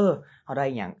รู้สึกว่าเฮาได้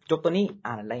หยังจบตัวนี้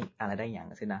อ่านอะไรได้หยัง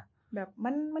ซินะแบบ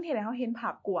มันเห็นให้เฮาเห็นภา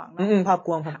พกว้างเนาะภาพก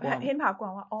ว้างเห็นภาพกว้า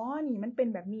งว่าอ๋อนี่มันเป็น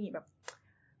แบบนี้แบบ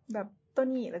ตัว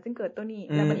นี้แล้วจึงเกิดตัวนี้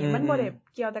แล้วมันบ่ได้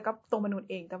เกี่ยวแต่กับตัวมนุษย์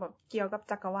เองแต่แบบเกี่ยวกับ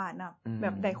จักรวาลน่ะแบ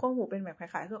บได้ข้อมูลเป็นแบบคล้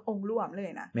ายๆคือองค์รวมเลย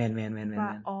นะแม่นๆๆว่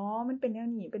าอ๋อมันเป็นแนว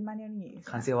นี้เป็นมาแนวนี้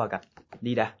คันสิว่าก็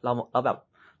ดีนะเราแบบ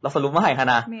เราสรุปมาให้คั่น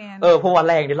นะเพราะว่า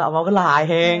แรงนี่เราเอาก็หลาย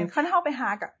แฮงคันเฮาไปหา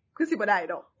ก็คือสิบ่ได้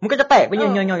ดอกมันก็จะแตกไปย่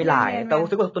อยๆหลายแต่รู้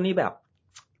สึกว่าตัวนี้แบบ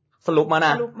สรุปมาน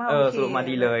ะสรุปมา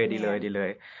ดีเลย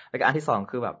แล้วก็อันที่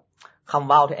2คือแบบคำ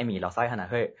เว้าที่ไอ้หมีเราใส่หั่นน่ะ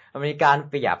เฮ้ยมันมีการ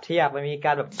เปรียบเทียบมันมีก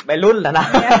ารแบบวัยรุ่นแล้วนะ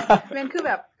แม่นคือแ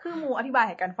บบคือหมู่อธิบายใ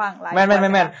ห้กันฟังหลายแ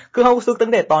ม่นคือเฮารู้สึกตั้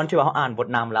งแต่ตอนที่ว่าเฮาอ่านบท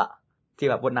นำละที่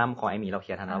แบบบทนำของไอ้หมีเราเ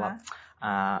ขียนหั่นนะว่า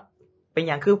เป็นห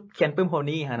ยังคือเขียนปึ้มพวก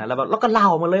นี้หั่นน่ะแล้วแบบเราก็เล่า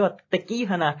มาเลยว่าตะกี้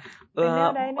หั่นน่ะเ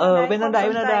ป็นจังได๋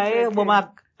บ่มัก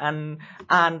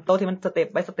อ่านโตที่มันสเต็ป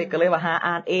byสเต็ปก็เลยว่าหา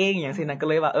อ่านเองอย่างซี่นั่นก็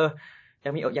เลยว่า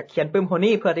อยากเขียนปึ้มพวก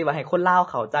นี้เพื่อที่ว่าให้คนลาว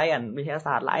เข้าใจวิทยาศ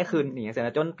าสตร์หลายขึ้นอย่างซี่น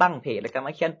ะจนตั้งเพจแล้วก็ม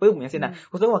าเขียนปึ้มอย่างซี่นะ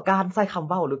รู้สึกว่าการใช้คำ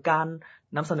เว้าหรือการ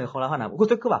นำเสนอของเราหั่นน่ะรู้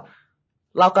สึกคือแบบ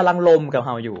เรากำลังลมกับเฮ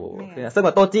าอยู่ซึ่ง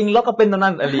ว่าตัวจริงเราก็เป็นตอน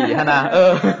นั้นอหลีหั่นน่ะ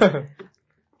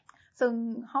ซึ่ง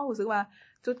เฮารู้สึกว่า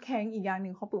จุดแข็งอีกอย่างนึ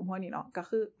งของปื้มหัวนี่เนาะก็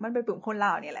คือมันเป็นปื้มคนล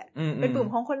าวนี่แหละเป็นปื้ม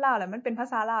ของคนลาวแล้วมันเป็นภา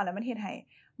ษาลาวแล้วมันเฮ็ดให้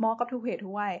เหมาะกับทุกเพศทุ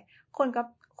กวัยค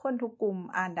นทุกกลุ่ม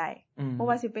อ่านได้บ่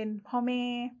ว่าสิเป็นพ่อแม่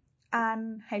อ่าน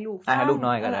ให้ลูกฟังให้ลูก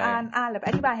น้อยก็ได้อ่านแล้ว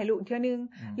อธิบายให้ลูกเทื่อนึง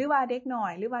หรือว่าเด็กน้อ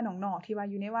ยหรือว่าน้องๆที่ว่า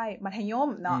อยู่ในวัยมัธยม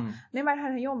เนาะในมั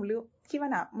ธยมหรือคิดว่า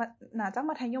น่าจะ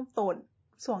มัธยมต้น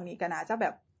ช่วงนี้ก็น่าจะแบ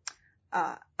บ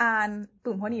อ่าน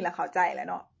ปื้มหัวนี่แล้วเข้าใจแหละ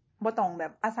เนาะบ่ต้องแบ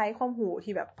บอาศัยความรู้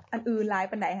ที่แบบอันอื่นหลาย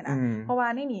ปานใดหั่นน่ะเพราะว่า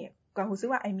ในนี่ก็รู้สึก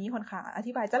ว่าไอ้มีค่อนข้างอ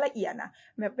ธิบายจะละเอียดนะ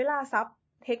แบบเวลาซับ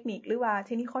เทคนิคหรือว่าเท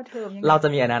คนิคเทอมยังเราจะ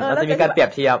มีอันนั้นเราจะมีการเปรียบ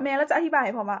เทียบแม่เราจะอธิบายใ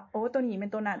ห้พอว่าโอ้ตัวนี้เป็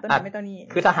นตัวนั้นตัวนี้เป็นตัวนี้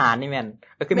คือทหารนี่แม่น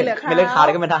ก็คือไม่เลือกขาวแ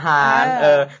ล้วก็เป็นทหาร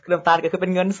คือน้ำตาลก็คือเป็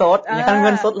นเงินสดอย่างคันเ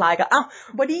งินสดหลายก็อ้าว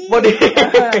บ่ดี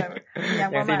อย่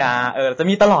างสินะจะ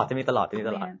มีตลอด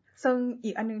ซึ่ง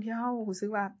อีกอันนึงที่เฮารู้สึก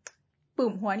ว่าปื้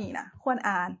มหัวนี่นะควร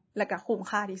อ่านแล้วก็คุ้ม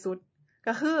ค่าที่สุด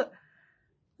ก็คือ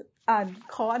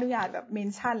ขออนุญาตแบบเมน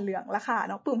ชั่นเรื่องราคา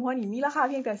เนาะปื้มหัวนี่มีราคา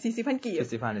เพียงแต่ 40,000 กีบ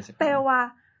แต่ว่า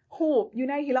รูปอยู่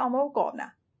ในที่เราเอามาประกอบน่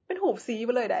ะเป็นรูปสีไป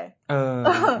เลยได้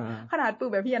ขนาดปื้ม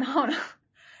แบบพี่อันเฮานะ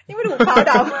นี่เป็นรูปขาว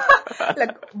ดำแล้ว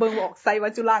เบิ่งบอกใส่ว่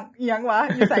าจุลังอีหยังวะ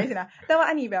อยู่ใส่สินะแต่ว่า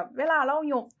อันนี้แบบเวลาเรา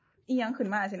ยกอีหยังขึ้น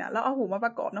มาสินะแล้วเอารูปมาป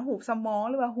ระกอบนะรูปสมอง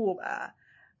หรือว่ารูป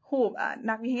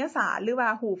นักวิทยาศาสตร์หรือว่า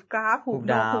รูปกราฟรูป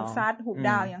ดอกรูปซัดรูป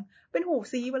ดาวหยังเป็นรูป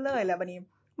สีไปเลยแล้วบัดนี้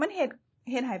มันเฮ็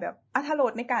ดให้แบบอรรถร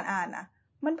สในการอ่านนะ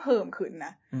มันเพิ่มขึ้นน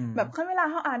ะแบบคันเวลา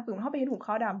เฮาอ่านปึ้มเฮาไปเห็นรูปข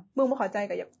าวดำเบิ่งบ่เข้าใจ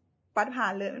ก็อยากปัดผ่า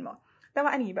นเลยแม่นบ่แต่ว่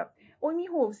าอันนี้แบบโอ้ยมี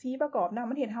รูปสีประกอบนำ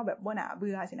มันเฮ็ดเฮาแบบบ่น่าเ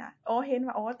บื่อสินะอ๋อเห็น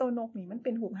ว่าอ๋อตัวนกนี่มันเ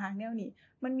ป็นรูปหางแนวนี้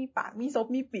มันมีปากมีศพ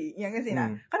มีปีกอีหยังจังซี่นะ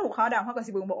คันรูปขาวดำเฮาก็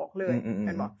สิเบิ่งบ่ออกเลยแ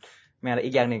ม่นบ่แม่แล้ว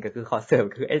อีกอย่างนึงก็คือขอเสริม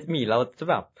คือไอ้หมีเราจะ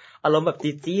แบบอารมณ์แบบ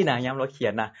จี้ๆนะยามเราเขีย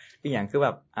นนะอีกอย่างคือแบ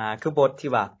บคือบทที่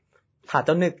ว่าถ้าเ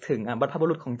จ้านึกถึงบรรพบุ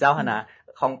รุษของเจ้าหั่นนะ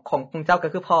ของเจ้าก็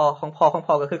คือพ่อของ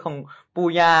พ่อก็คือของปู่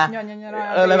ย่า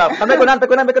เลยแบบไปกว่านั้น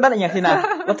อย่างที่นะ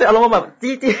เราจะอารมณ์แบบ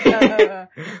จี้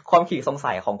ๆความขี้สง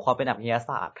สัยของความเป็นนักวิทยา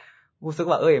ศาสตร์รู้สึก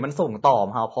ว่ามันส่งต่อม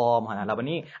าเฮาพร้อมหั่นนะแล้ววัน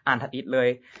นี้อ่านทัดอิดเลย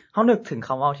เฮานึกถึงค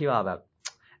ำว่าที่ว่าแบบ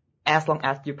as long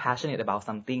as you passionate about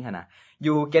something หั่นนะ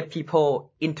you get people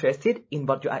interested in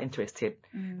what you are interested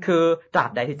คือตราบ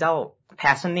ใดที่เจ้า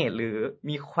passionate หรือ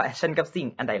มี passion กับสิ่ง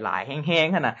อันใดหลายแห้ง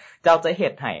ๆหั่นนะเจ้าจะเฮ็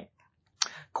ดให้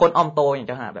คนออมโตอย่างเ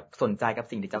จ้าหาแบบสนใจกับ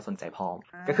สิ่งที่เจ้าสนใจพร้อม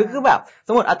ก็คือแบบส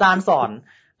มมุติอาจารย์สอน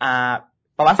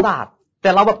ประวัติศาสตร์แต่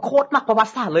เราแบบโคตรมักประวั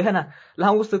ติศาสตร์เลยหั่นน่ะแล้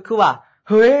วรู้สึกคือว่า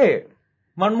เฮ้ย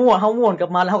มันม่วนเฮาม่วนกับ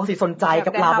มันแล้วเฮาก็สิสนใจ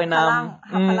กับเราไปน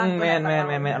ำแม่น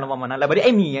ๆๆอารมณ์ประมาณนั้นแล้วบัดนี้ไ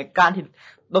อ้หมีการที่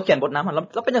เราเขียนบทนำหั่น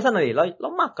เราเป็นจังซั่นน่ะดิเรา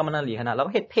มักกับมันน่ะดิหั่นน่ะเรา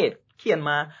เฮ็ดเพจเขียน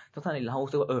มาจังซั่นนี่แล้วเฮา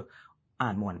รู้สึกว่าอ่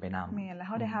านม่วนไปนำแม่นแล้วเ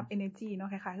ฮาได้รับ energy เนาะ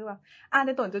คล้ายๆคือว่าอ่านแ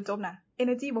ต่ต้นจนจบน่ะ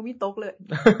energy บ่มีตกเลย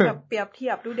แบบเปรียบเที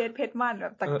ยบดูเดทเพชรมันแบ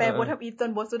บตั้งแต่บททับอีจน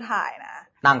บทสุดท้ายนะ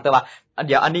นั่งแต่ว่าเ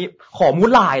ดี๋ยวอันนี้ข้อมูล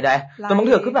หลายได้แต่บางเ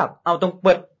ทื่อคือแบบเอาต้อ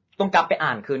งกลับไปอ่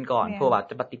านคืนก่อนเพื่อว่า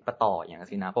จะปฏิปต่ออย่าง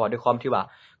ซี่นะเพราะว่าด้วยความที่ว่า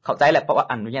เข้าใจแหละเพราะว่า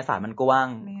อ่านวิทยาศาสตร์มันกว้าง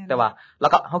แต่ว่าแล้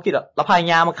วก็เฮาคิดว่าเราพยา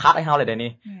ยามมาคัดให้เฮาเลยเดี๋ยว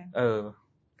นี้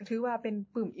ก็ถือว่าเป็น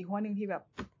ปึ้มอีกหัวนึงที่แบบ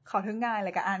เข้าถึงง่ายแ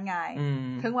ล้วก็อ่านง่าย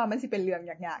ถึงว่ามันสิเป็นเรื่อง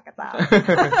ยากๆก็ตาม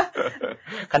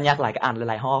คันยากหลายก็อ่าน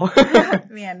หลายๆรอบ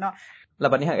แม่นเนาะแล้ว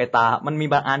บัดนี้ไอ้ตามันมี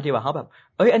บางอันที่ว่าเฮาแบบ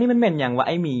อันนี้มันแม่นหยังวะไ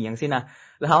อ้หมีจังซี่นะ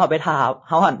แล้วเฮาไปถามเ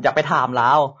ฮาอยากไปถามแล้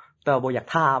วแต่บ่อยาก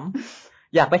ถาม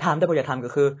อยากไปถามแต่บ่อยากถามก็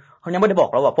คือเฮายังบ่ได้บอก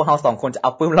เราว่าพวกเฮา2คนจะเอ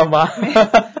าปื้มเรามา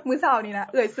มื้อเช้านี่นะ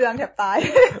เสื่องแทบตาย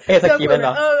สคริปต์เน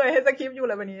าะเฮ็ดสคริปต์อยู่แ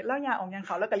ล้วบัดนี้แล้วย่างออกย่างเ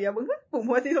ขาแล้วก็เลียบึ้งปุ่ม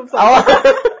หัวสีส้มๆ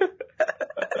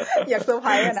อยากเซอร์ไพ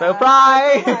รส์นะเซอร์ไพร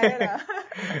ส์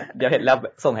เดี๋ยวเฮ็ดแล้ว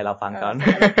ส่งให้เราฟังก่อน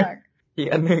อีก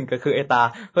อันนึงก็คือไอ้ตา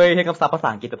เฮ้ยเฮ็ดคำศัพท์ภาษา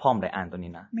อังกฤษพร้อมได้อ่านตัว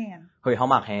นี้นะแม่นเฮ้ยเฮา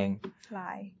มักแฮงหล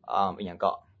ายอีหยัง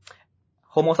ก็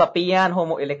Homo sapien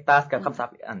Homo erectus กับคำศัพ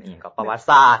ท์อันอีหยังก็ประวัติ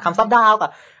ศาสตร์คำศัพท์ดาวก็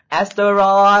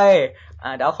asteroid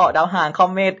ดาวเคราะห์ดาวหางคอม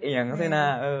เมตอีหยังจังซี่นะ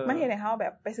มันเฮ็ดให้เฮาแบ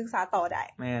บไปศึกษาต่อได้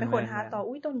ไปค้นหาต่อ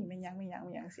อุ๊ยตัวนี้เป็นหยัง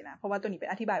สินะเพราะว่าตัวนี้เป็น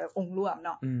อธิบายแบบองค์รวมเ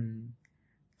นาะ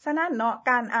ฉะนั้นเนาะ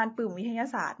การอ่านปึ้มวิทยา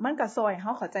ศาสตร์มันก็ช่วยให้เฮ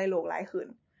าเข้าใจโลกหลายขึ้น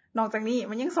นอกจากนี้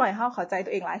มันยังช่วยให้เฮาเข้าใจตั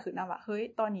วเองหลายขึ้นนะว่าเฮ้ย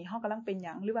ตอนนี้เฮากำลังเป็นห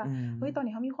ยังหรือว่าเฮ้ยตอน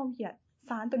นี้เฮามีความเครียด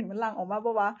สารตัวนี้มันหลั่งออกมา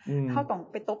บ่วะเฮาต้อง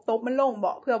ไปตบมันลง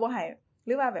บ่เพื่อบ่ให้ห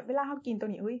รือว่าแบบเวลาเฮากินตัว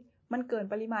นี้อุ๊ยมันเกิน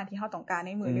ปริมาณที่เฮาต้องการใ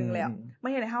นมื้อนึงแล้วไม่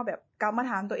เฮ็ดให้เฮาแบบกลับมา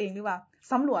ถามตัวเองหรือว่า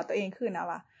สำรวจตัวเองขึ้นนะ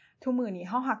ว่าทุกมื้อนี้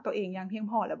เฮารักตัวเองอย่างเพียง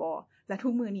พอแล้วบ่และทุ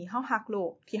กมื้อนี้เฮารักโล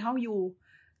กที่เฮาอยู่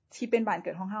ที่เป็นบ้านเ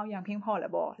กิดของเฮาอย่างเพียงพอแล้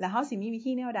วบ่แล้วเฮาสิมีวิ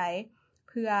ธีแนวใด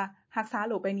เพื่อรักษา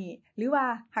โลกใบนี้หรือว่า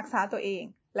รักษาตัวเอง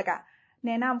แล้วก็แ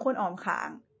นะนำคนอ้อมข้าง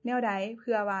แนวใดเ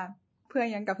พื่อ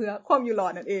หยังก็เพื่อความอยู่รอ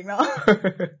ดนั่นเองเนาะ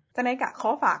จังได๋ก็ขอ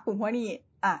ฝากกลุ่มหัวนี้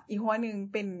อีกหัวนึง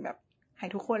เป็นแบบให้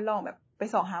ทุกคนลองแบบ ไป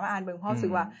สอบหามาอ่านเบิ่งเพราะรู้สึ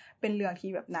กว่าเป็นเรื่องที่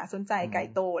แบบน่าสนใจไกล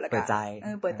โตแล้วก็เปิด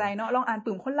ใจเนาะลองอ่าน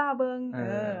ปึ่มคนลาวเบิ่ง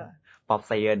ป๊อปไ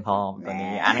ซเอนพร้อมตัว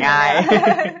นี้อ่านง่าย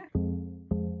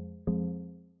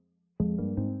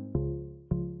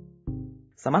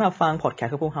สามารถรับฟังพอดแคส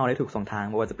ต์ของพวกเราได้ถูกช่องทาง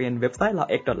ไม่ว่าจะเป็นเว็บไซต์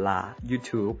laox.la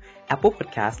YouTube Apple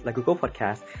Podcast และ Google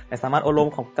Podcast และสามารถโอลม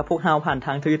กับพวกเราผ่านท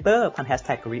าง Twitter ผ่าน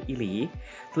 #readily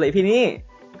สำหรับ EP นี้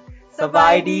สบา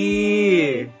ยดี